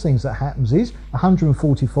first things that happens is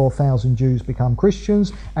 144,000 Jews become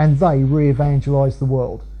Christians and they re-evangelise the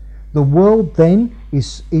world. The world then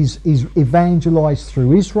is evangelised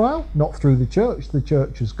through Israel, not through the church. The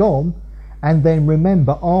church has gone. And then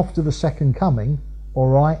remember, after the second coming, all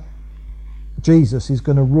right, Jesus is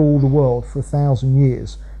going to rule the world for 1,000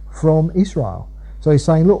 years from Israel. So he's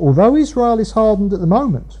saying, look, although Israel is hardened at the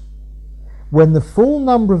moment, when the full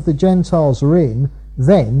number of the Gentiles are in,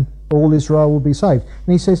 then all Israel will be saved.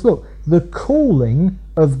 And he says, look, the calling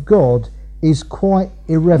of God is quite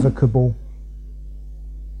irrevocable.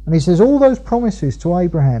 And he says all those promises to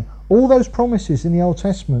Abraham, all those promises in the Old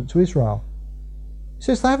Testament to Israel, he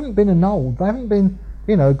says they haven't been annulled, they haven't been,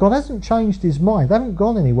 God hasn't changed his mind, they haven't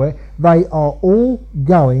gone anywhere, they are all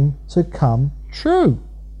going to come true.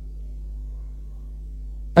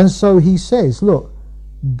 And so he says, look,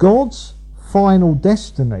 God's final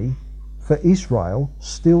destiny for Israel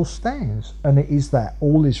still stands, and it is that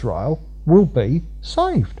all Israel will be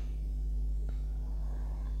saved.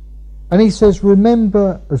 And he says,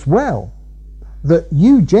 remember as well that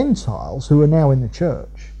you Gentiles who are now in the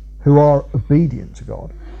church, who are obedient to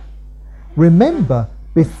God, remember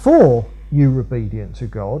before you were obedient to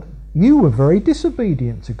God, you were very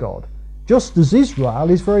disobedient to God, just as Israel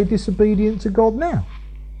is very disobedient to God now.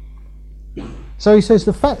 So he says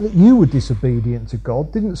the fact that you were disobedient to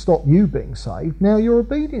God didn't stop you being saved. Now you're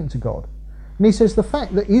obedient to God. And he says the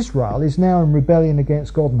fact that Israel is now in rebellion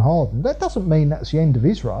against God and hardened, that doesn't mean that's the end of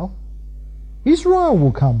Israel. Israel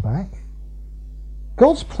will come back.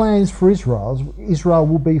 God's plans for Israel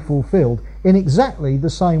will be fulfilled in exactly the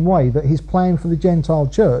same way that his plan for the Gentile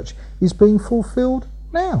church is being fulfilled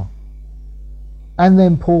now. And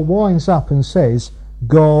then Paul winds up and says,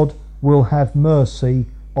 God will have mercy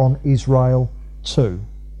on Israel too.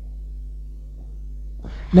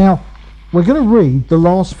 Now, we're going to read the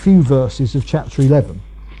last few verses of chapter 11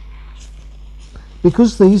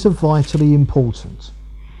 because these are vitally important.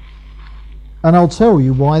 And I'll tell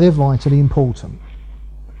you why they're vitally important.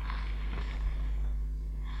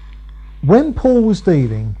 When Paul was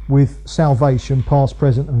dealing with salvation, past,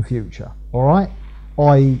 present and future, all right,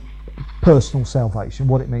 i.e. personal salvation,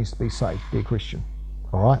 what it means to be saved, be a Christian,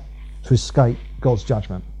 all right, to escape God's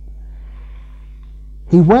judgment,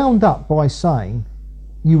 he wound up by saying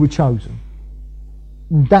you were chosen.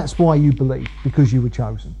 That's why you believe, because you were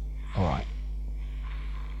chosen, all right.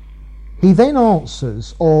 He then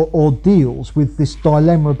answers or deals with this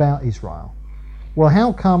dilemma about Israel. Well,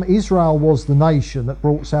 how come Israel was the nation that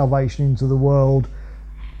brought salvation into the world?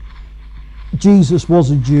 Jesus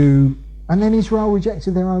was a Jew, and then Israel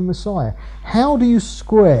rejected their own Messiah. How do you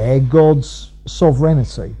square God's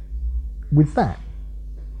sovereignty with that?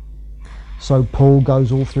 So Paul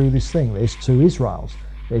goes all through this thing. There's two Israels.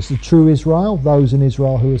 There's the true Israel, those in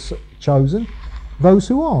Israel who are chosen. Those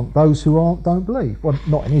who aren't don't believe. Well,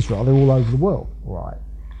 not in Israel, they're all over the world. Right.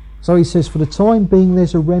 So he says, for the time being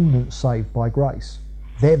there's a remnant saved by grace.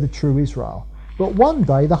 They're the true Israel. But one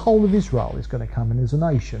day the whole of Israel is going to come in as a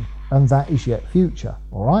nation, and that is yet future.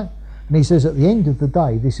 All right. And he says at the end of the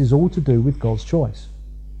day this is all to do with God's choice.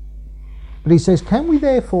 But he says, can we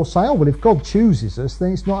therefore say, oh well, if God chooses us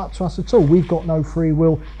then it's not up to us at all, we've got no free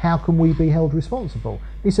will, how can we be held responsible?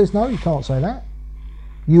 He says, no, you can't say that.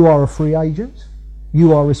 You are a free agent.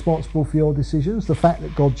 You are responsible for your decisions. The fact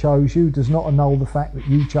that God chose you does not annul the fact that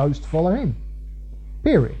you chose to follow him.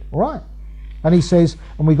 Period. All right? And he says,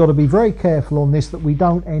 and we've got to be very careful on this, that we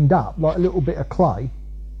don't end up like a little bit of clay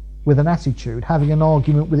with an attitude having an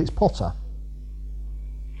argument with its potter.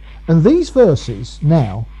 And these verses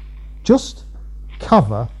now just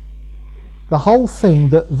cover the whole thing,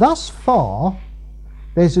 that thus far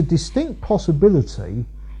there's a distinct possibility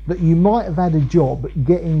that you might have had a job at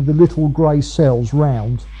getting the little grey cells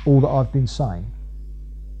round all that I've been saying.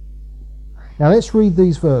 Now let's read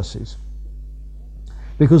these verses,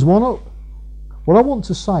 because what I want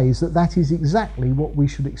to say is that is exactly what we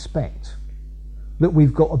should expect, that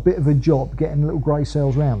we've got a bit of a job getting little grey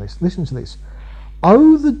cells round this. Listen to this.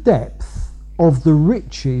 Oh, the depth of the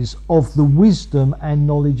riches of the wisdom and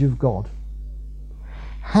knowledge of God.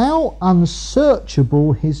 How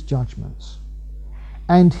unsearchable his judgments,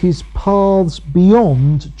 and his paths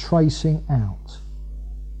beyond tracing out.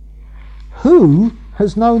 Who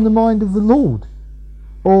has known the mind of the Lord?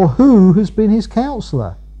 Or who has been his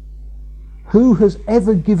counsellor? Who has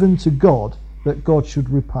ever given to God that God should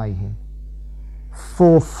repay him?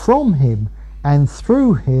 For from him and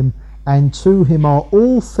through him and to him are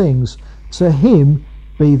all things. To him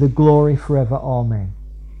be the glory forever. Amen.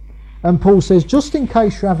 And Paul says, just in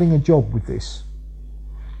case you're having a job with this,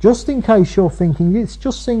 just in case you're thinking this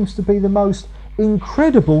just seems to be the most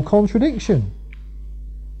incredible contradiction,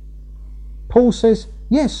 Paul says,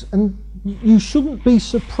 yes, and you shouldn't be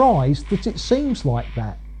surprised that it seems like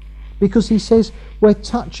that, because he says we're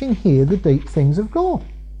touching here the deep things of God.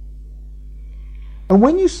 And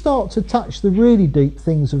when you start to touch the really deep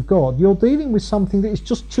things of God, you're dealing with something that is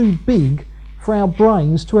just too big for our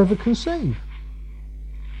brains to ever conceive.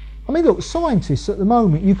 I mean, look, scientists at the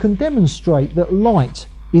moment, you can demonstrate that light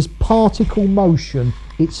is particle motion,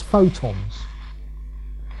 it's photons.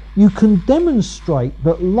 You can demonstrate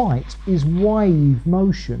that light is wave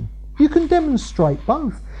motion. You can demonstrate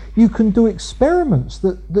both. You can do experiments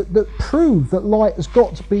that prove that light has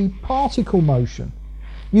got to be particle motion.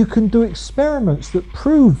 You can do experiments that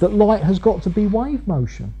prove that light has got to be wave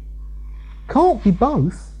motion. Can't be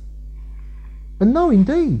both. And no,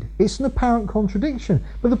 indeed, it's an apparent contradiction.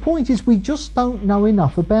 But the point is, we just don't know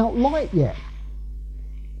enough about light yet.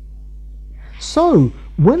 So,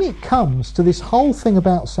 when it comes to this whole thing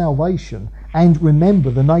about salvation, and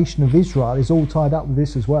remember the nation of Israel is all tied up with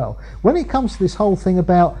this as well, when it comes to this whole thing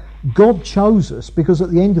about God chose us, because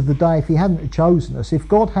at the end of the day, if he hadn't chosen us, if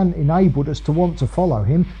God hadn't enabled us to want to follow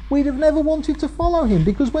him, we'd have never wanted to follow him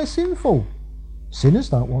because we're sinful. Sinners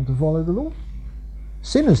don't want to follow the Lord.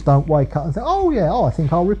 Sinners don't wake up and think, I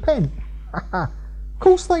think I'll repent. Of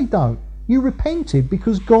course they don't. You repented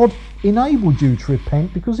because God enabled you to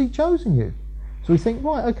repent because he'd chosen you. So we think,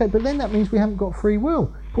 right, okay, but then that means we haven't got free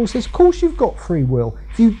will. Paul says, of course you've got free will.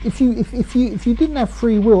 If you didn't have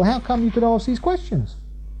free will, how come you could ask these questions?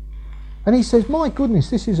 And he says, my goodness,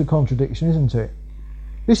 this is a contradiction, isn't it?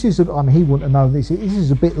 This is, he wouldn't have known this. This is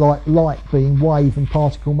a bit like light being wave and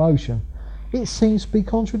particle motion. It seems to be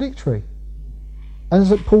contradictory. And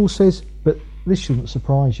as Paul says, but this shouldn't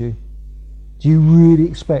surprise you. Do you really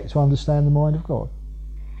expect to understand the mind of God?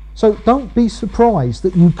 So don't be surprised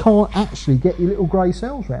that you can't actually get your little grey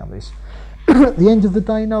cells around this. At the end of the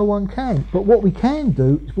day, no one can. But what we can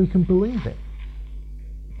do is we can believe it.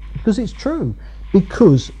 Because it's true.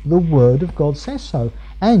 Because the Word of God says so.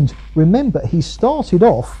 And remember, he started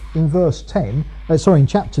off in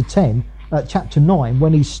chapter 10, chapter 9,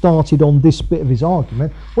 when he started on this bit of his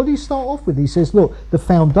argument. What did he start off with? He says, look, the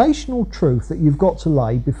foundational truth that you've got to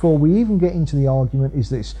lay before we even get into the argument is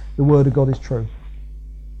this: the Word of God is true.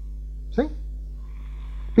 See?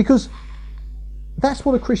 Because that's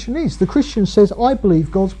what a Christian is. The Christian says, I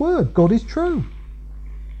believe God's Word. God is true.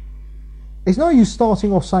 It's no use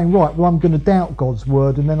starting off saying, right, well, I'm going to doubt God's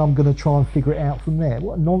Word and then I'm going to try and figure it out from there.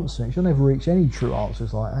 What nonsense. You'll never reach any true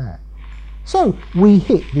answers like that. So we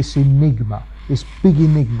hit this enigma, this big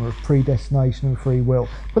enigma of predestination and free will.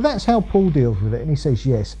 But that's how Paul deals with it. And he says,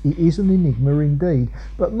 yes, it is an enigma indeed.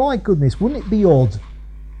 But my goodness, wouldn't it be odd?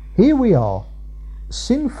 Here we are,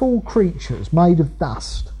 sinful creatures made of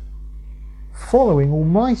dust, following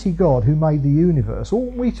Almighty God who made the universe.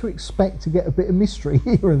 Oughtn't we to expect to get a bit of mystery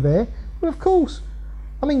here and there? Well, of course.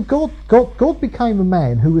 I mean, God became a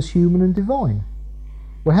man who was human and divine.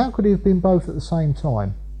 Well, how could he have been both at the same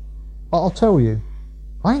time? I'll tell you,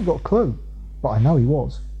 I ain't got a clue, but I know he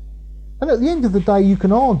was. And at the end of the day, you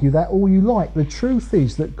can argue that all you like. The truth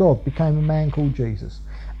is that God became a man called Jesus.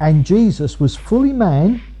 And Jesus was fully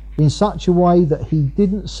man in such a way that he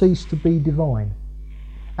didn't cease to be divine.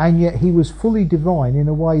 And yet he was fully divine in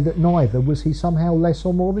a way that neither was he somehow less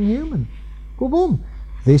or more than human. Boom, boom.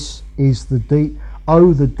 This is the deep,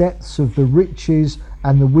 the depths of the riches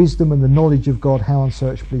and the wisdom and the knowledge of God, how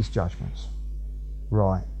unsearchable his judgments.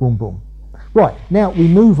 Right, boom, boom. Right, now we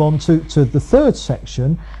move on to the third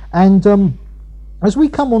section, and as we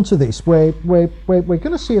come on to this, we're going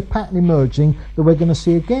to see a pattern emerging that we're going to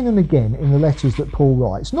see again and again in the letters that Paul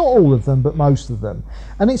writes. Not all of them, but most of them.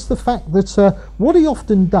 And it's the fact that what he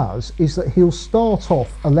often does is that he'll start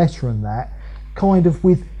off a letter and that kind of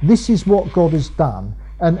with, this is what God has done.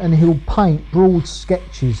 And he'll paint broad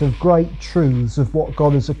sketches of great truths of what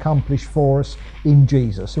God has accomplished for us in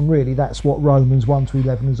Jesus. And really that's what Romans 1 to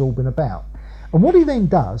 11 has all been about. And what he then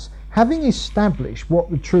does, having established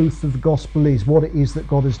what the truth of the gospel is, what it is that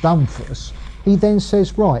God has done for us, he then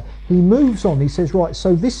says, right, he moves on, he says, right,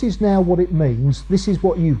 so this is now what it means, this is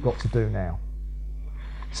what you've got to do now.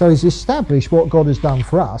 So he's established what God has done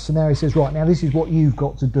for us, and now he says, right, now this is what you've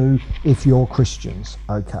got to do if you're Christians.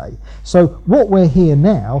 Okay. So what we're here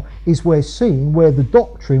now is we're seeing where the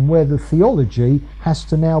doctrine, where the theology has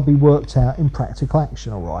to now be worked out in practical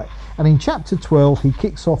action, all right? And in chapter 12, he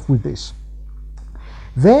kicks off with this.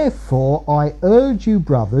 Therefore, I urge you,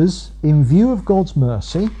 brothers, in view of God's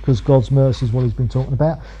mercy, because God's mercy is what he's been talking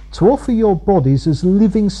about, to offer your bodies as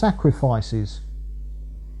living sacrifices.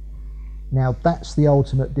 Now, that's the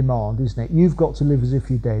ultimate demand, isn't it? You've got to live as if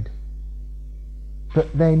you're dead.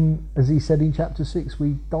 But then, as he said in chapter 6,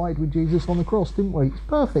 we died with Jesus on the cross, didn't we? It's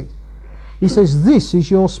perfect. He says, this is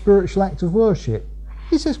your spiritual act of worship.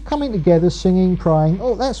 He says, coming together, singing, praying,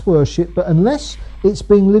 oh, that's worship, but unless it's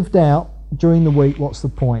being lived out during the week, what's the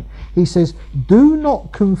point? He says, do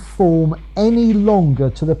not conform any longer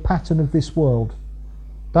to the pattern of this world.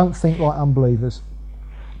 Don't think like unbelievers.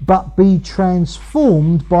 But be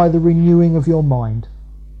transformed by the renewing of your mind.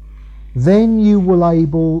 Then you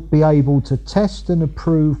will be able to test and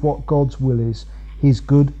approve what God's will is, his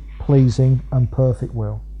good, pleasing and perfect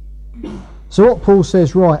will. So what Paul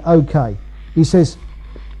says, right, okay. He says,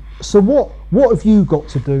 so what have you got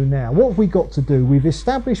to do now? What have we got to do? We've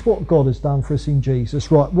established what God has done for us in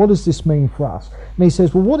Jesus. Right, what does this mean for us? And he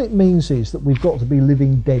says, well, what it means is that we've got to be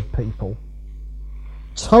living dead people.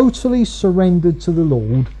 Totally surrendered to the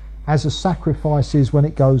Lord as a sacrifice is when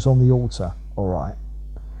it goes on the altar. All right.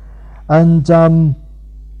 And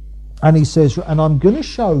he says, and I'm going to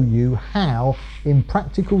show you how, in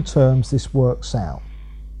practical terms, this works out.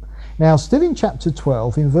 Now, still in chapter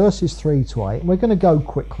 12, in verses 3 to 8, and we're going to go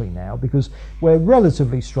quickly now because we're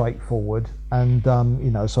relatively straightforward, and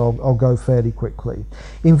so I'll go fairly quickly.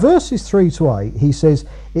 In verses 3 to 8, he says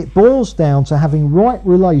it boils down to having right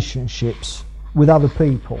relationships with other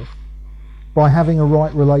people by having a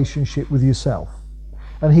right relationship with yourself.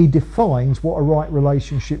 And he defines what a right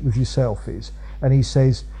relationship with yourself is. And he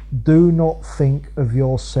says, do not think of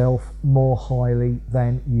yourself more highly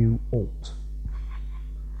than you ought.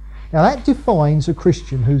 Now that defines a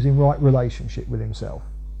Christian who's in right relationship with himself.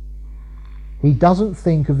 He doesn't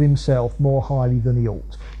think of himself more highly than he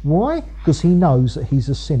ought. Why? Because he knows that he's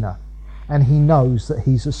a sinner and he knows that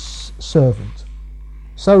he's a servant.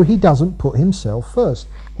 So he doesn't put himself first.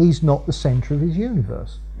 He's not the centre of his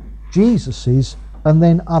universe. Jesus is, and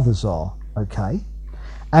then others are, okay?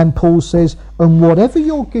 And Paul says, and whatever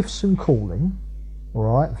your gifts and calling, all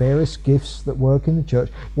right, various gifts that work in the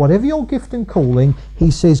church, whatever your gift and calling,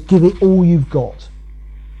 he says, give it all you've got.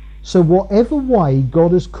 So whatever way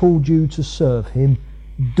God has called you to serve him,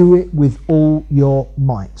 do it with all your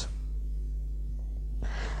might.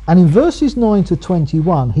 And in verses 9 to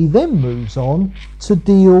 21, he then moves on to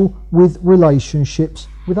deal with relationships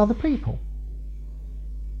with other people.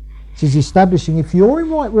 He's establishing, if you're in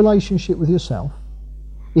right relationship with yourself,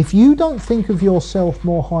 if you don't think of yourself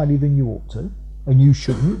more highly than you ought to, and you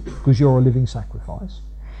shouldn't, because you're a living sacrifice,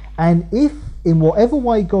 and if in whatever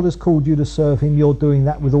way God has called you to serve him, you're doing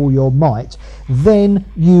that with all your might, then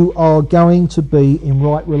you are going to be in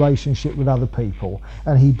right relationship with other people.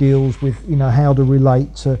 And he deals with, how to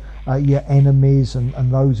relate to your enemies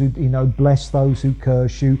and those who, bless those who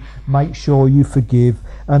curse you, make sure you forgive.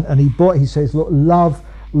 And he says, look,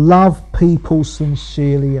 love people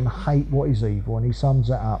sincerely and hate what is evil. And he sums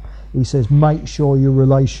that up. He says, make sure your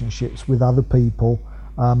relationships with other people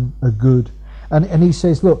are good. And he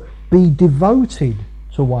says, look, be devoted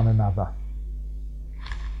to one another.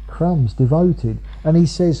 Crumbs, devoted. And he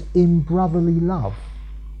says, in brotherly love.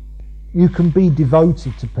 You can be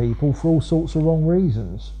devoted to people for all sorts of wrong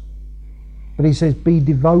reasons. But he says, be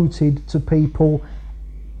devoted to people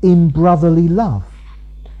in brotherly love.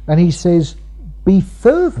 And he says, be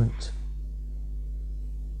fervent.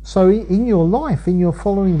 So in your life, in your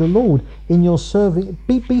following the Lord, in your serving,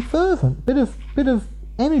 be fervent. Bit of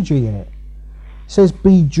energy in it. It says,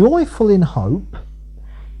 be joyful in hope,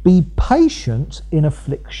 be patient in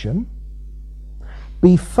affliction,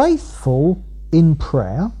 be faithful in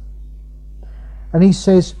prayer. And he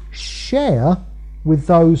says, share with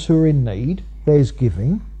those who are in need, there's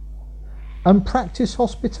giving, and practice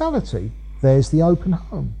hospitality, there's the open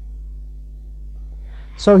home.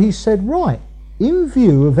 So he said, right, in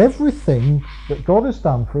view of everything that God has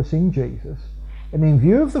done for us in Jesus, and in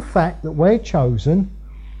view of the fact that we're chosen,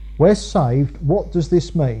 we're saved, what does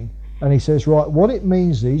this mean? And he says, right, what it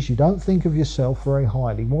means is you don't think of yourself very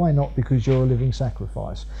highly. Why not? Because you're a living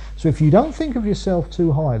sacrifice. So if you don't think of yourself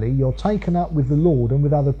too highly, you're taken up with the Lord and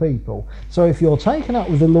with other people. So if you're taken up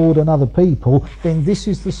with the Lord and other people, then this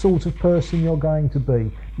is the sort of person you're going to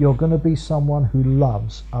be. You're going to be someone who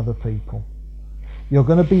loves other people. You're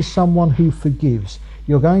going to be someone who forgives.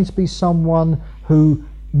 You're going to be someone who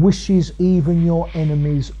wishes even your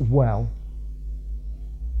enemies well.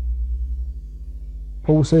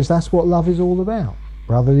 Paul says that's what love is all about,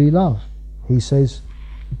 brotherly love. He says,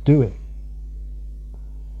 do it.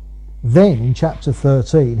 Then in chapter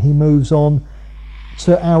 13, he moves on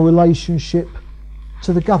to our relationship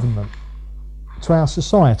to the government, to our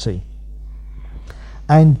society.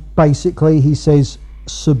 And basically he says,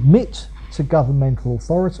 submit to governmental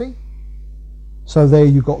authority. So there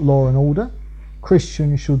you've got law and order.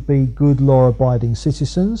 Christians should be good law-abiding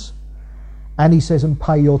citizens. And he says, and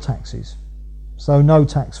pay your taxes. So no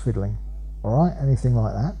tax fiddling, all right, anything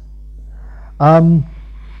like that.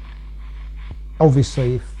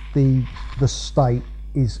 Obviously, if the state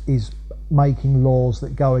is making laws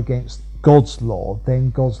that go against God's law, then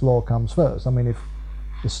God's law comes first. I mean, if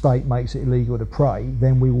the state makes it illegal to pray,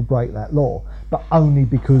 then we will break that law, but only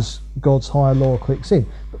because God's higher law clicks in.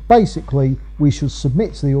 But basically, we should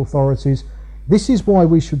submit to the authorities. This is why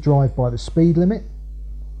we should drive by the speed limit,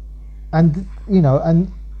 and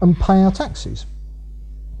and pay our taxes.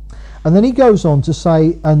 And then he goes on to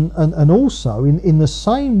say, and also in the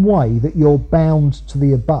same way that you're bound to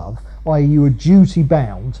the above, i.e. you are duty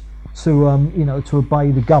bound to to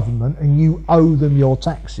obey the government and you owe them your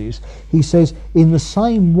taxes, he says in the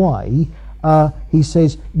same way, he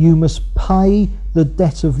says you must pay the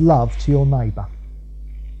debt of love to your neighbour.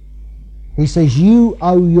 He says you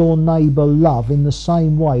owe your neighbour love in the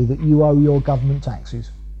same way that you owe your government taxes.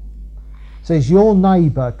 Says your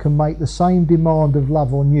neighbour can make the same demand of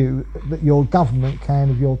love on you that your government can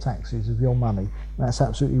of your taxes, of your money. That's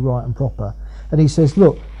absolutely right and proper. And he says,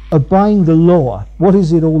 look, obeying the law, what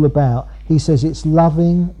is it all about? He says it's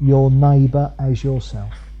loving your neighbour as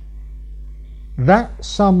yourself. That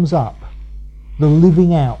sums up the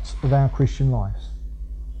living out of our Christian lives.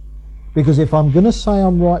 Because if I'm going to say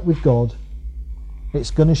I'm right with God, it's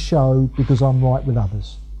going to show because I'm right with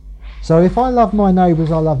others. So if I love my neighbour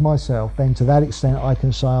as I love myself, then to that extent I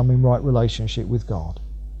can say I'm in right relationship with God.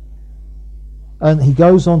 And he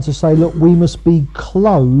goes on to say, look, we must be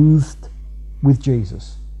clothed with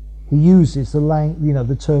Jesus. He uses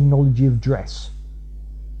the terminology of dress.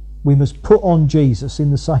 We must put on Jesus in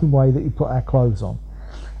the same way that he put our clothes on.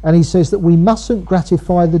 And he says that we mustn't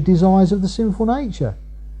gratify the desires of the sinful nature.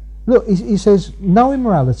 Look, he says no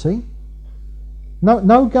immorality,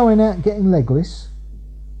 no going out getting legless.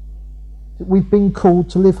 We've been called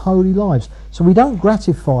to live holy lives. So we don't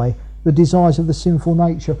gratify the desires of the sinful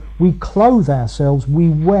nature. We clothe ourselves, we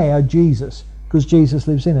wear Jesus, because Jesus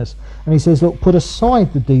lives in us. And he says, look, put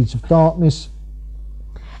aside the deeds of darkness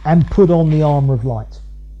and put on the armour of light.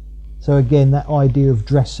 So again, that idea of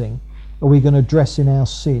dressing. Are we going to dress in our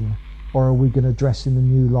sin, or are we going to dress in the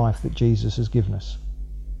new life that Jesus has given us?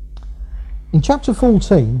 In chapter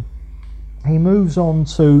 14, he moves on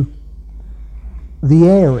to the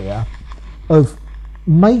area of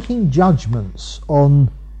making judgments on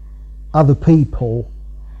other people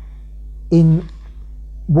in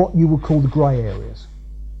what you would call the grey areas.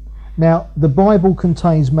 Now, the Bible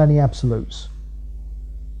contains many absolutes.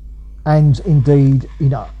 And indeed,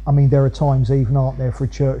 there are times even, aren't there, for a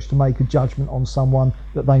church to make a judgment on someone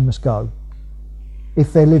that they must go.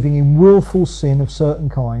 If they're living in willful sin of certain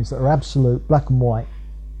kinds that are absolute, black and white,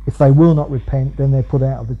 if they will not repent, then they're put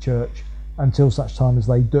out of the church until such time as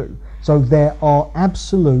they do. So there are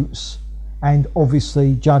absolutes, and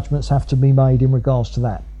obviously judgments have to be made in regards to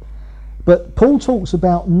that. But Paul talks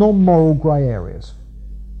about non-moral grey areas,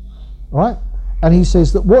 right? And he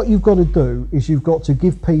says that what you've got to do is you've got to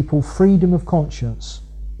give people freedom of conscience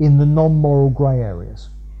in the non-moral grey areas.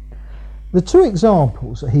 The two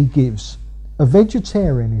examples that he gives are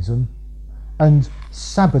vegetarianism and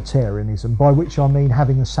Sabbatarianism, by which I mean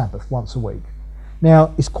having a Sabbath once a week.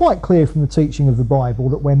 Now, it's quite clear from the teaching of the Bible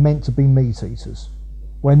that we're meant to be meat eaters.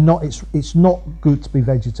 We're not. It's not good to be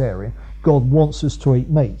vegetarian. God wants us to eat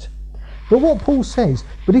meat. But what Paul says,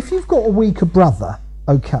 but if you've got a weaker brother,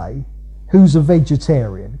 okay, who's a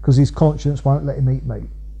vegetarian because his conscience won't let him eat meat,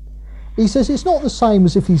 he says it's not the same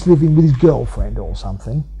as if he's living with his girlfriend or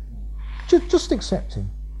something. Just accept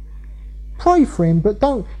him. Pray for him, but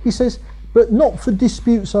don't. He says, but not for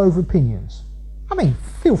disputes over opinions. I mean,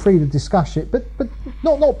 feel free to discuss it, but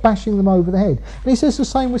not bashing them over the head. And he says the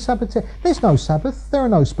same with Sabbath. There's no Sabbath. There are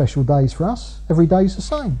no special days for us. Every day's the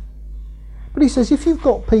same. But he says if you've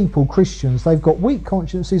got people, Christians, they've got weak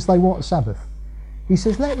consciences, they want a Sabbath. He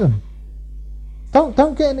says let them. Don't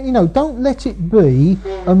let it be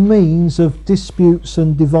a means of disputes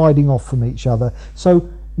and dividing off from each other. So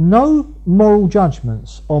no moral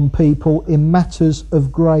judgments on people in matters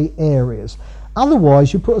of grey areas.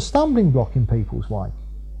 Otherwise, you put a stumbling block in people's way.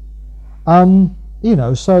 That's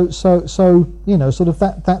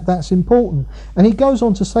important. And he goes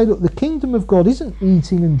on to say, look, the kingdom of God isn't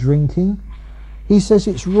eating and drinking. He says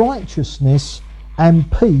it's righteousness and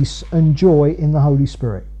peace and joy in the Holy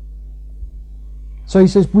Spirit. So he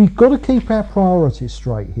says we've got to keep our priorities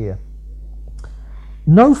straight here.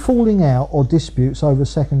 No falling out or disputes over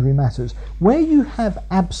secondary matters. Where you have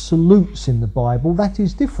absolutes in the Bible, that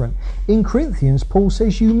is different. In Corinthians, Paul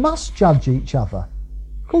says you must judge each other.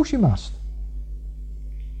 Of course you must.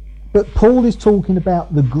 But Paul is talking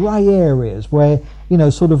about the grey areas where,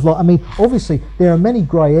 sort of like, obviously there are many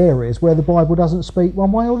grey areas where the Bible doesn't speak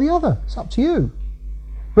one way or the other. It's up to you.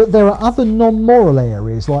 But there are other non-moral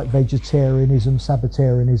areas like vegetarianism,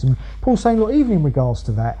 Sabbatarianism. Paul's saying, look, even in regards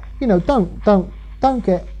to that, don't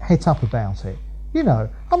get het up about it.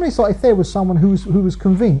 It's like if there was someone who was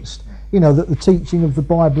convinced, that the teaching of the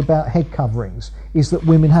Bible about head coverings is that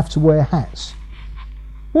women have to wear hats.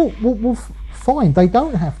 Well, fine, they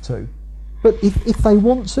don't have to. But if they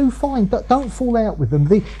want to, fine, but don't fall out with them.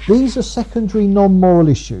 These are secondary non-moral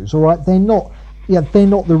issues, all right? They're not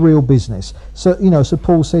the real business. So, so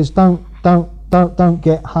Paul says, don't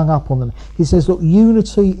get hung up on them. He says, look,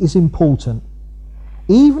 unity is important,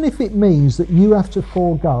 even if it means that you have to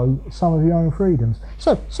forego some of your own freedoms.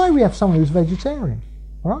 So, say we have someone who's vegetarian,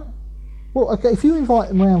 all right? Well, okay, if you invite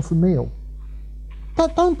them round for a meal,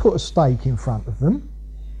 don't put a steak in front of them,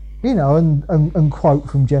 and quote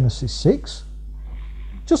from Genesis 6.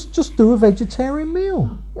 Just do a vegetarian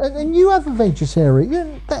meal, and you have a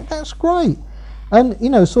vegetarian. That's great.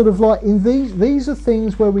 And sort of like in these are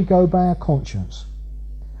things where we go by our conscience.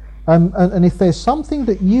 And if there's something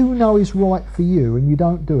that you know is right for you and you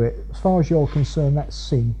don't do it, as far as you're concerned, that's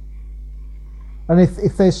sin. And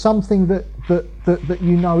if there's something that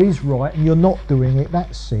you know is right and you're not doing it,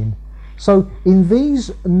 that's sin. So in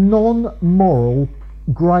these non-moral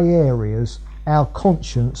grey areas, our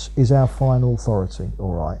conscience is our final authority,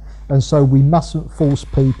 all right? And so we mustn't force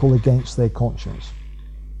people against their conscience.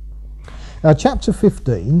 Now, chapter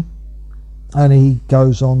 15, and he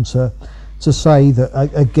goes on to say that,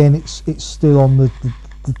 again, it's still on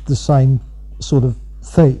the same sort of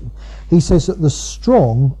theme. He says that the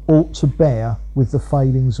strong ought to bear with the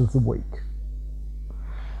failings of the weak.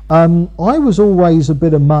 I was always a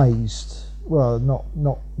bit amazed. Well,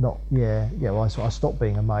 I stopped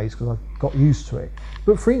being amazed because I got used to it.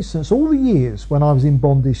 But for instance, all the years when I was in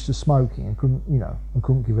bondage to smoking and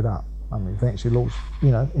couldn't give it up. Eventually, Lord,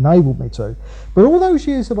 enabled me to. But all those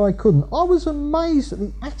years that I couldn't, I was amazed at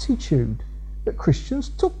the attitude that Christians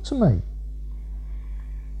took to me.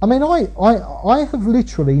 I have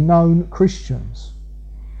literally known Christians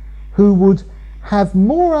who would have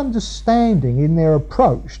more understanding in their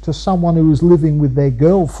approach to someone who was living with their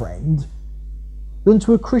girlfriend than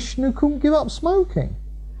to a Christian who couldn't give up smoking.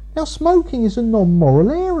 Now, smoking is a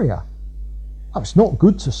non-moral area. It's not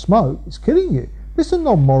good to smoke, it's killing you. But it's a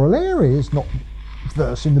non-moral area. It's not a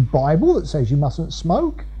verse in the Bible that says you mustn't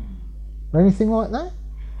smoke or anything like that.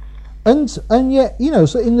 And yet,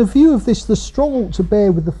 so in the view of this, the strong ought to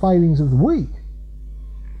bear with the failings of the weak.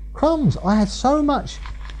 Crumbs, I had so much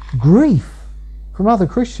grief from other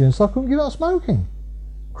Christians I couldn't give up smoking.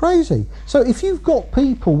 Crazy. So if you've got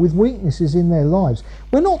people with weaknesses in their lives,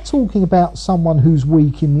 we're not talking about someone who's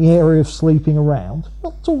weak in the area of sleeping around. We're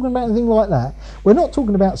not talking about anything like that. We're not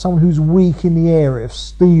talking about someone who's weak in the area of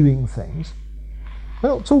stealing things. We're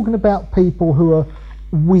not talking about people who are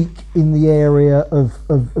weak in the area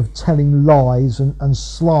of telling lies and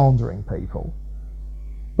slandering people.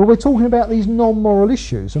 But we're talking about these non-moral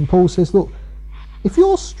issues. And Paul says, look, if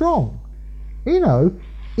you're strong,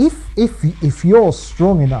 if you're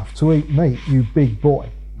strong enough to eat meat, you big boy,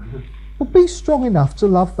 well, be strong enough to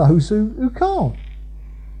love those who can't.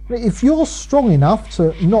 If you're strong enough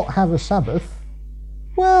to not have a Sabbath,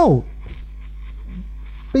 well,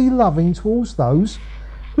 be loving towards those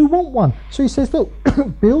who want one. So he says, look,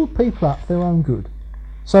 build people up for their own good.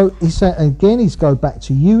 So he said, again, he's go back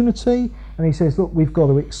to unity, and he says, look, we've got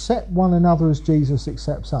to accept one another as Jesus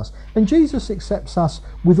accepts us. And Jesus accepts us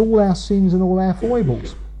with all our sins and all our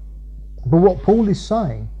foibles. But what Paul is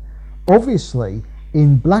saying, obviously,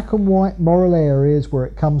 in black and white moral areas where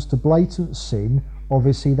it comes to blatant sin,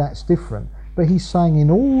 obviously that's different. But he's saying in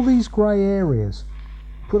all these grey areas,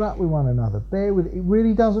 put up with one another, bear with it. It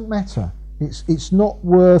really doesn't matter. It's not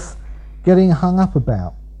worth getting hung up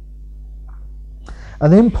about.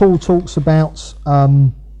 And then Paul talks about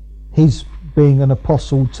his being an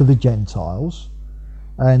apostle to the Gentiles.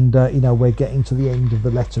 And, we're getting to the end of the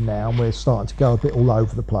letter now, and we're starting to go a bit all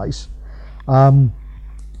over the place.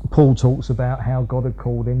 Paul talks about how God had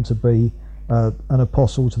called him to be an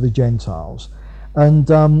apostle to the Gentiles. And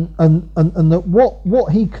that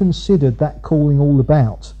what he considered that calling all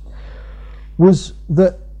about was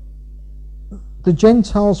that the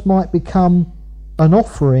Gentiles might become an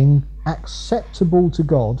offering acceptable to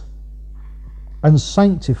God and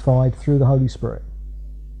sanctified through the Holy Spirit.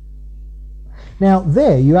 Now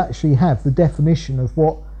there you actually have the definition of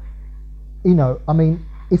what,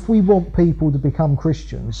 if we want people to become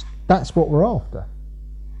Christians, that's what we're after.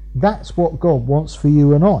 That's what God wants for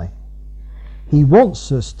you and I. He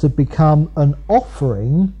wants us to become an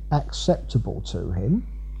offering acceptable to him.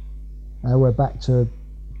 Now we're back to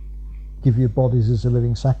give your bodies as a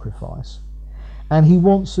living sacrifice. And he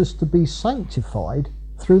wants us to be sanctified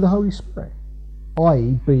through the Holy Spirit,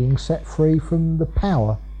 i.e. being set free from the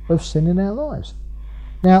power of sin in our lives.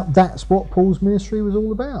 Now that's what Paul's ministry was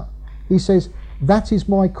all about. He says, that is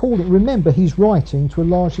my calling. Remember, he's writing to a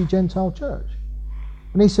largely Gentile church.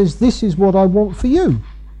 And he says, this is what I want for you.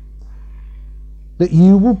 That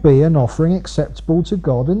you will be an offering acceptable to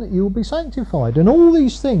God and that you will be sanctified. And all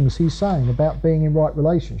these things he's saying about being in right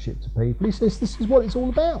relationship to people, he says, this is what it's all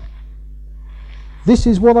about. This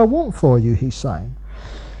is what I want for you, he's saying.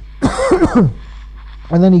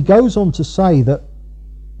 And then he goes on to say that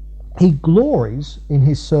he glories in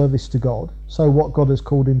his service to God. So what God has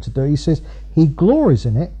called him to do, he says he glories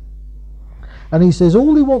in it. And he says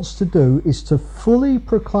all he wants to do is to fully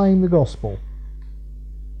proclaim the gospel.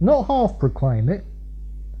 Not half proclaim it.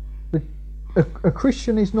 A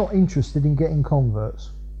Christian is not interested in getting converts.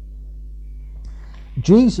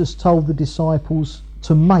 Jesus told the disciples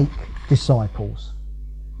to make disciples.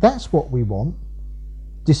 That's what we want.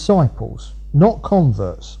 Disciples, not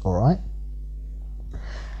converts, all right?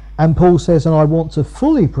 And Paul says, and I want to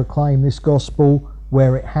fully proclaim this gospel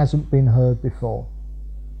where it hasn't been heard before.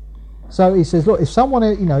 So he says, look, if someone,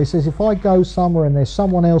 he says, if I go somewhere and there's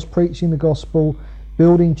someone else preaching the gospel,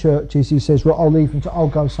 building churches, he says, well, I'll leave them, I'll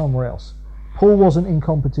go somewhere else. Paul wasn't in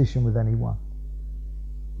competition with anyone.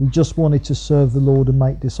 He just wanted to serve the Lord and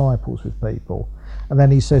make disciples with people. And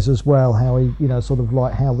then he says as well how he, sort of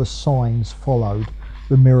like how the signs followed,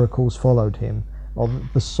 the miracles followed him, or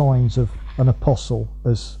the signs of an apostle,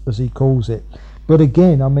 as he calls it. But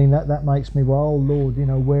again, that makes me, well, oh Lord,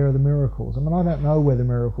 where are the miracles? I don't know where the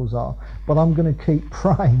miracles are, but I'm going to keep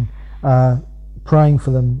praying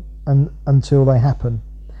for them until they happen.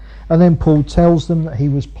 And then Paul tells them that he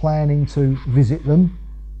was planning to visit them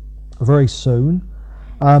very soon.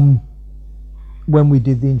 When we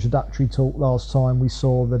did the introductory talk last time, we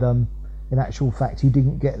saw that in actual fact he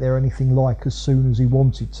didn't get there anything like as soon as he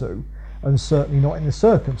wanted to, and certainly not in the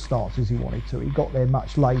circumstances he wanted to. He got there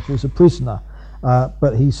much later as a prisoner,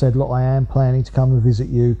 but he said, look, I am planning to come and visit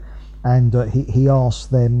you, and he asked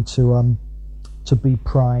them to be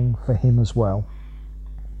praying for him as well.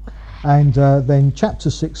 And then chapter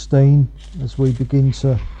 16, as we begin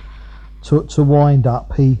to wind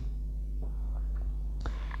up, he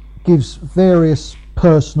gives various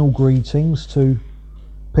personal greetings to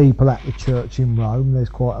people at the church in Rome. There's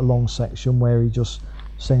quite a long section where he just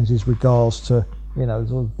sends his regards to,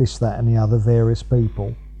 this, that and the other various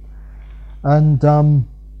people. And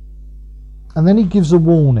then he gives a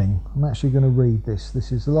warning. I'm actually going to read this.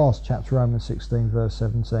 This is the last chapter, Romans 16, verse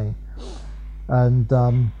 17. And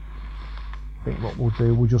I think what we'll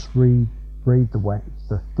do, we'll just read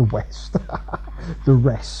the rest.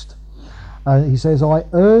 He says, I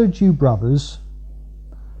urge you, brothers,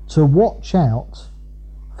 to watch out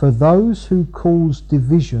for those who cause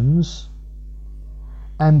divisions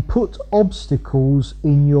and put obstacles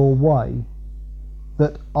in your way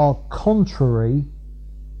that are contrary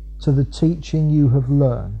to the teaching you have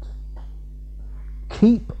learned.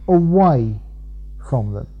 Keep away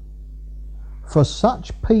from them, for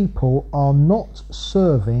such people are not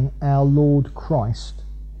serving our Lord Christ,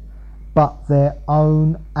 but their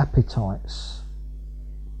own appetites.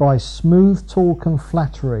 By smooth talk and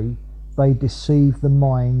flattery, they deceive the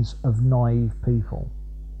minds of naive people.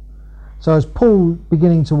 So as Paul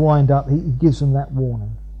beginning to wind up, he gives them that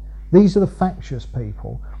warning. These are the factious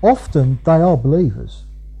people. Often they are believers.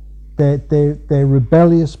 They're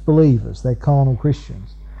rebellious believers. They're carnal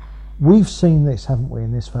Christians. We've seen this, haven't we,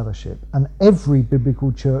 in this fellowship? And every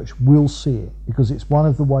biblical church will see it, because it's one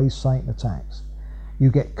of the ways Satan attacks. You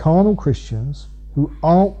get carnal Christians who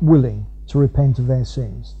aren't willing to repent of their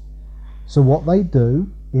sins. So what they do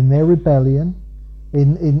in their rebellion,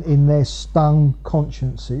 in their stung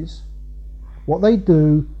consciences, what they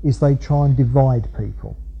do is they try and divide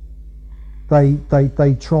people.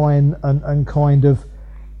 They try and kind of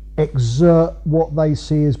exert what they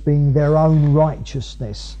see as being their own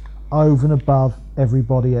righteousness over and above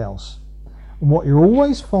everybody else. And what you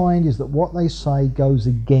always find is that what they say goes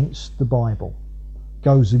against the Bible,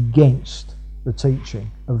 goes against the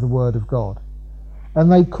teaching of the Word of God.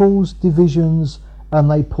 And they cause divisions and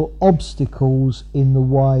they put obstacles in the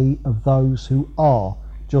way of those who are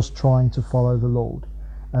just trying to follow the Lord.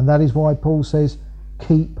 And that is why Paul says,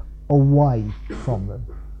 keep away from them.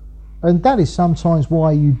 And that is sometimes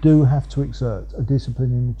why you do have to exert a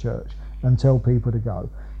discipline in the church and tell people to go.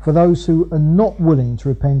 For those who are not willing to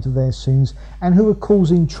repent of their sins and who are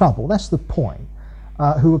causing trouble, that's the point,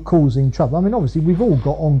 who are causing trouble. I mean, obviously, we've all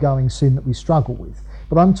got ongoing sin that we struggle with,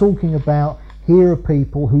 but I'm talking about here are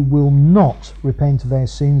people who will not repent of their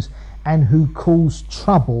sins and who cause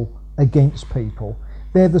trouble against people.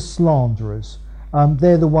 They're the slanderers.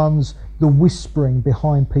 They're the ones, the whispering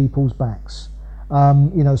behind people's backs.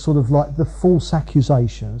 Sort of like the false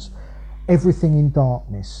accusations, everything in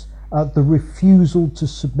darkness, the refusal to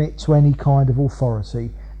submit to any kind of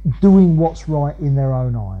authority, doing what's right in their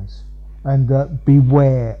own eyes. And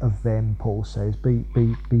beware of them, Paul says. Be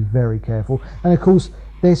very careful. And of course,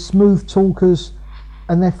 they're smooth talkers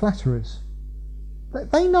and they're flatterers.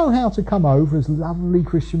 They know how to come over as lovely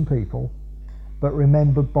Christian people, but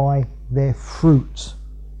remember, by their fruit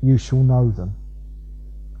you shall know them.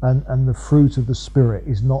 And the fruit of the Spirit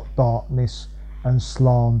is not darkness and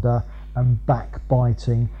slander and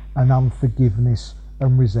backbiting and unforgiveness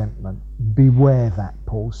and resentment. Beware that,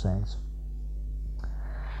 Paul says.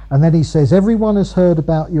 And then he says, everyone has heard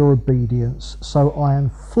about your obedience, so I am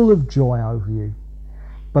full of joy over you.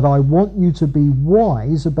 But I want you to be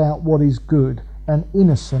wise about what is good and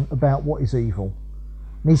innocent about what is evil.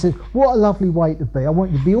 And he says, what a lovely way to be. I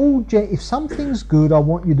want you to be all, if something's good, I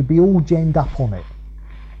want you to be all genned up on it.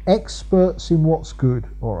 Experts in what's good,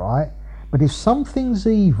 all right? But if something's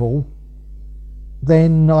evil,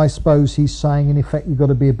 then I suppose he's saying, in effect, you've got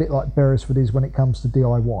to be a bit like Beresford is when it comes to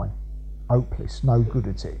DIY. Hopeless, no good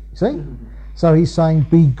at it. See? So he's saying,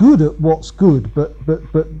 be good at what's good, but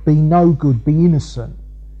be no good, be innocent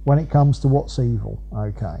when it comes to what's evil.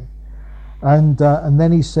 Okay. And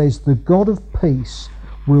then he says, the God of peace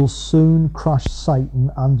will soon crush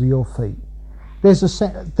Satan under your feet.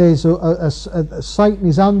 Satan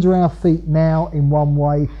is under our feet now in one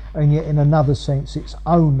way, and yet in another sense it's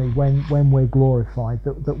only when we're glorified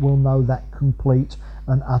that we'll know that complete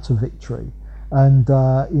and utter victory. And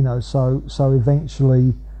so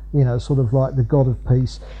eventually, sort of like the God of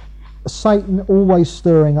peace. Satan always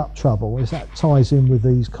stirring up trouble, as that ties in with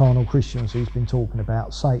these carnal Christians he's been talking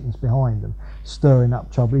about. Satan's behind them, stirring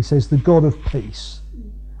up trouble. He says the God of peace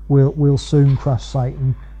will soon crush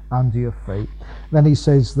Satan under your feet. Then he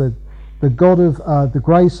says that the God of the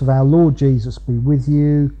grace of our Lord Jesus be with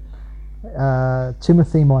you.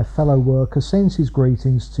 Timothy, my fellow worker, sends his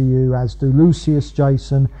greetings to you, as do Lucius,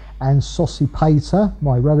 Jason, and Sosipater,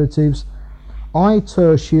 my relatives. I,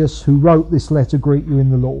 Tertius, who wrote this letter, greet you in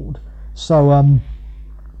the Lord. So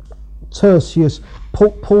Tertius,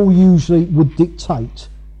 Paul usually would dictate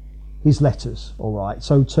his letters, all right?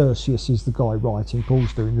 So Tertius is the guy writing,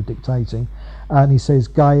 Paul's doing the dictating. And he says,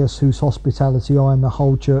 Gaius, whose hospitality I and the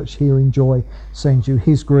whole church here enjoy, sends you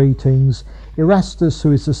his greetings. Erastus,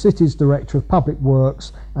 who is the city's director of public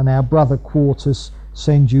works, and our brother Quartus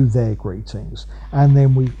send you their greetings. And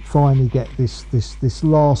then we finally get this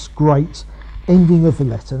last great ending of the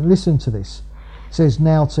letter. And listen to this. It says,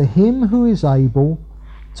 now to him who is able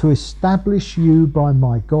to establish you by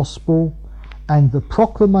my gospel and the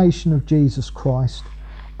proclamation of Jesus Christ,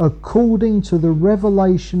 according to the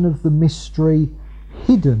revelation of the mystery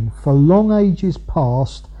hidden for long ages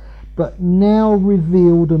past, but now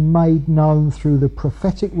revealed and made known through the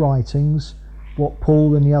prophetic writings, what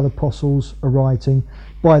Paul and the other apostles are writing,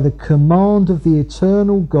 by the command of the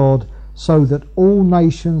eternal God, so that all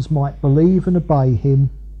nations might believe and obey him.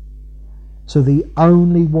 To the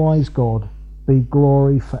only wise God be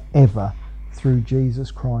glory forever through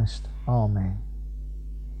Jesus Christ. Amen.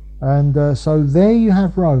 And so there you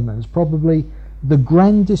have Romans, probably the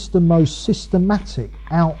grandest and most systematic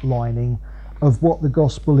outlining of what the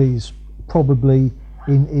gospel is, probably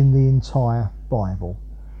in the entire Bible.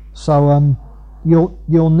 So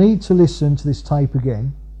you'll need to listen to this tape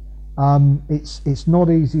again. It's not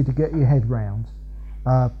easy to get your head round,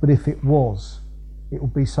 but if it was, it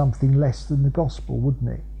would be something less than the gospel, wouldn't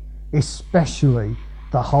it? Especially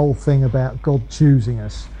the whole thing about God choosing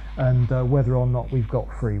us and whether or not we've got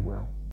free will.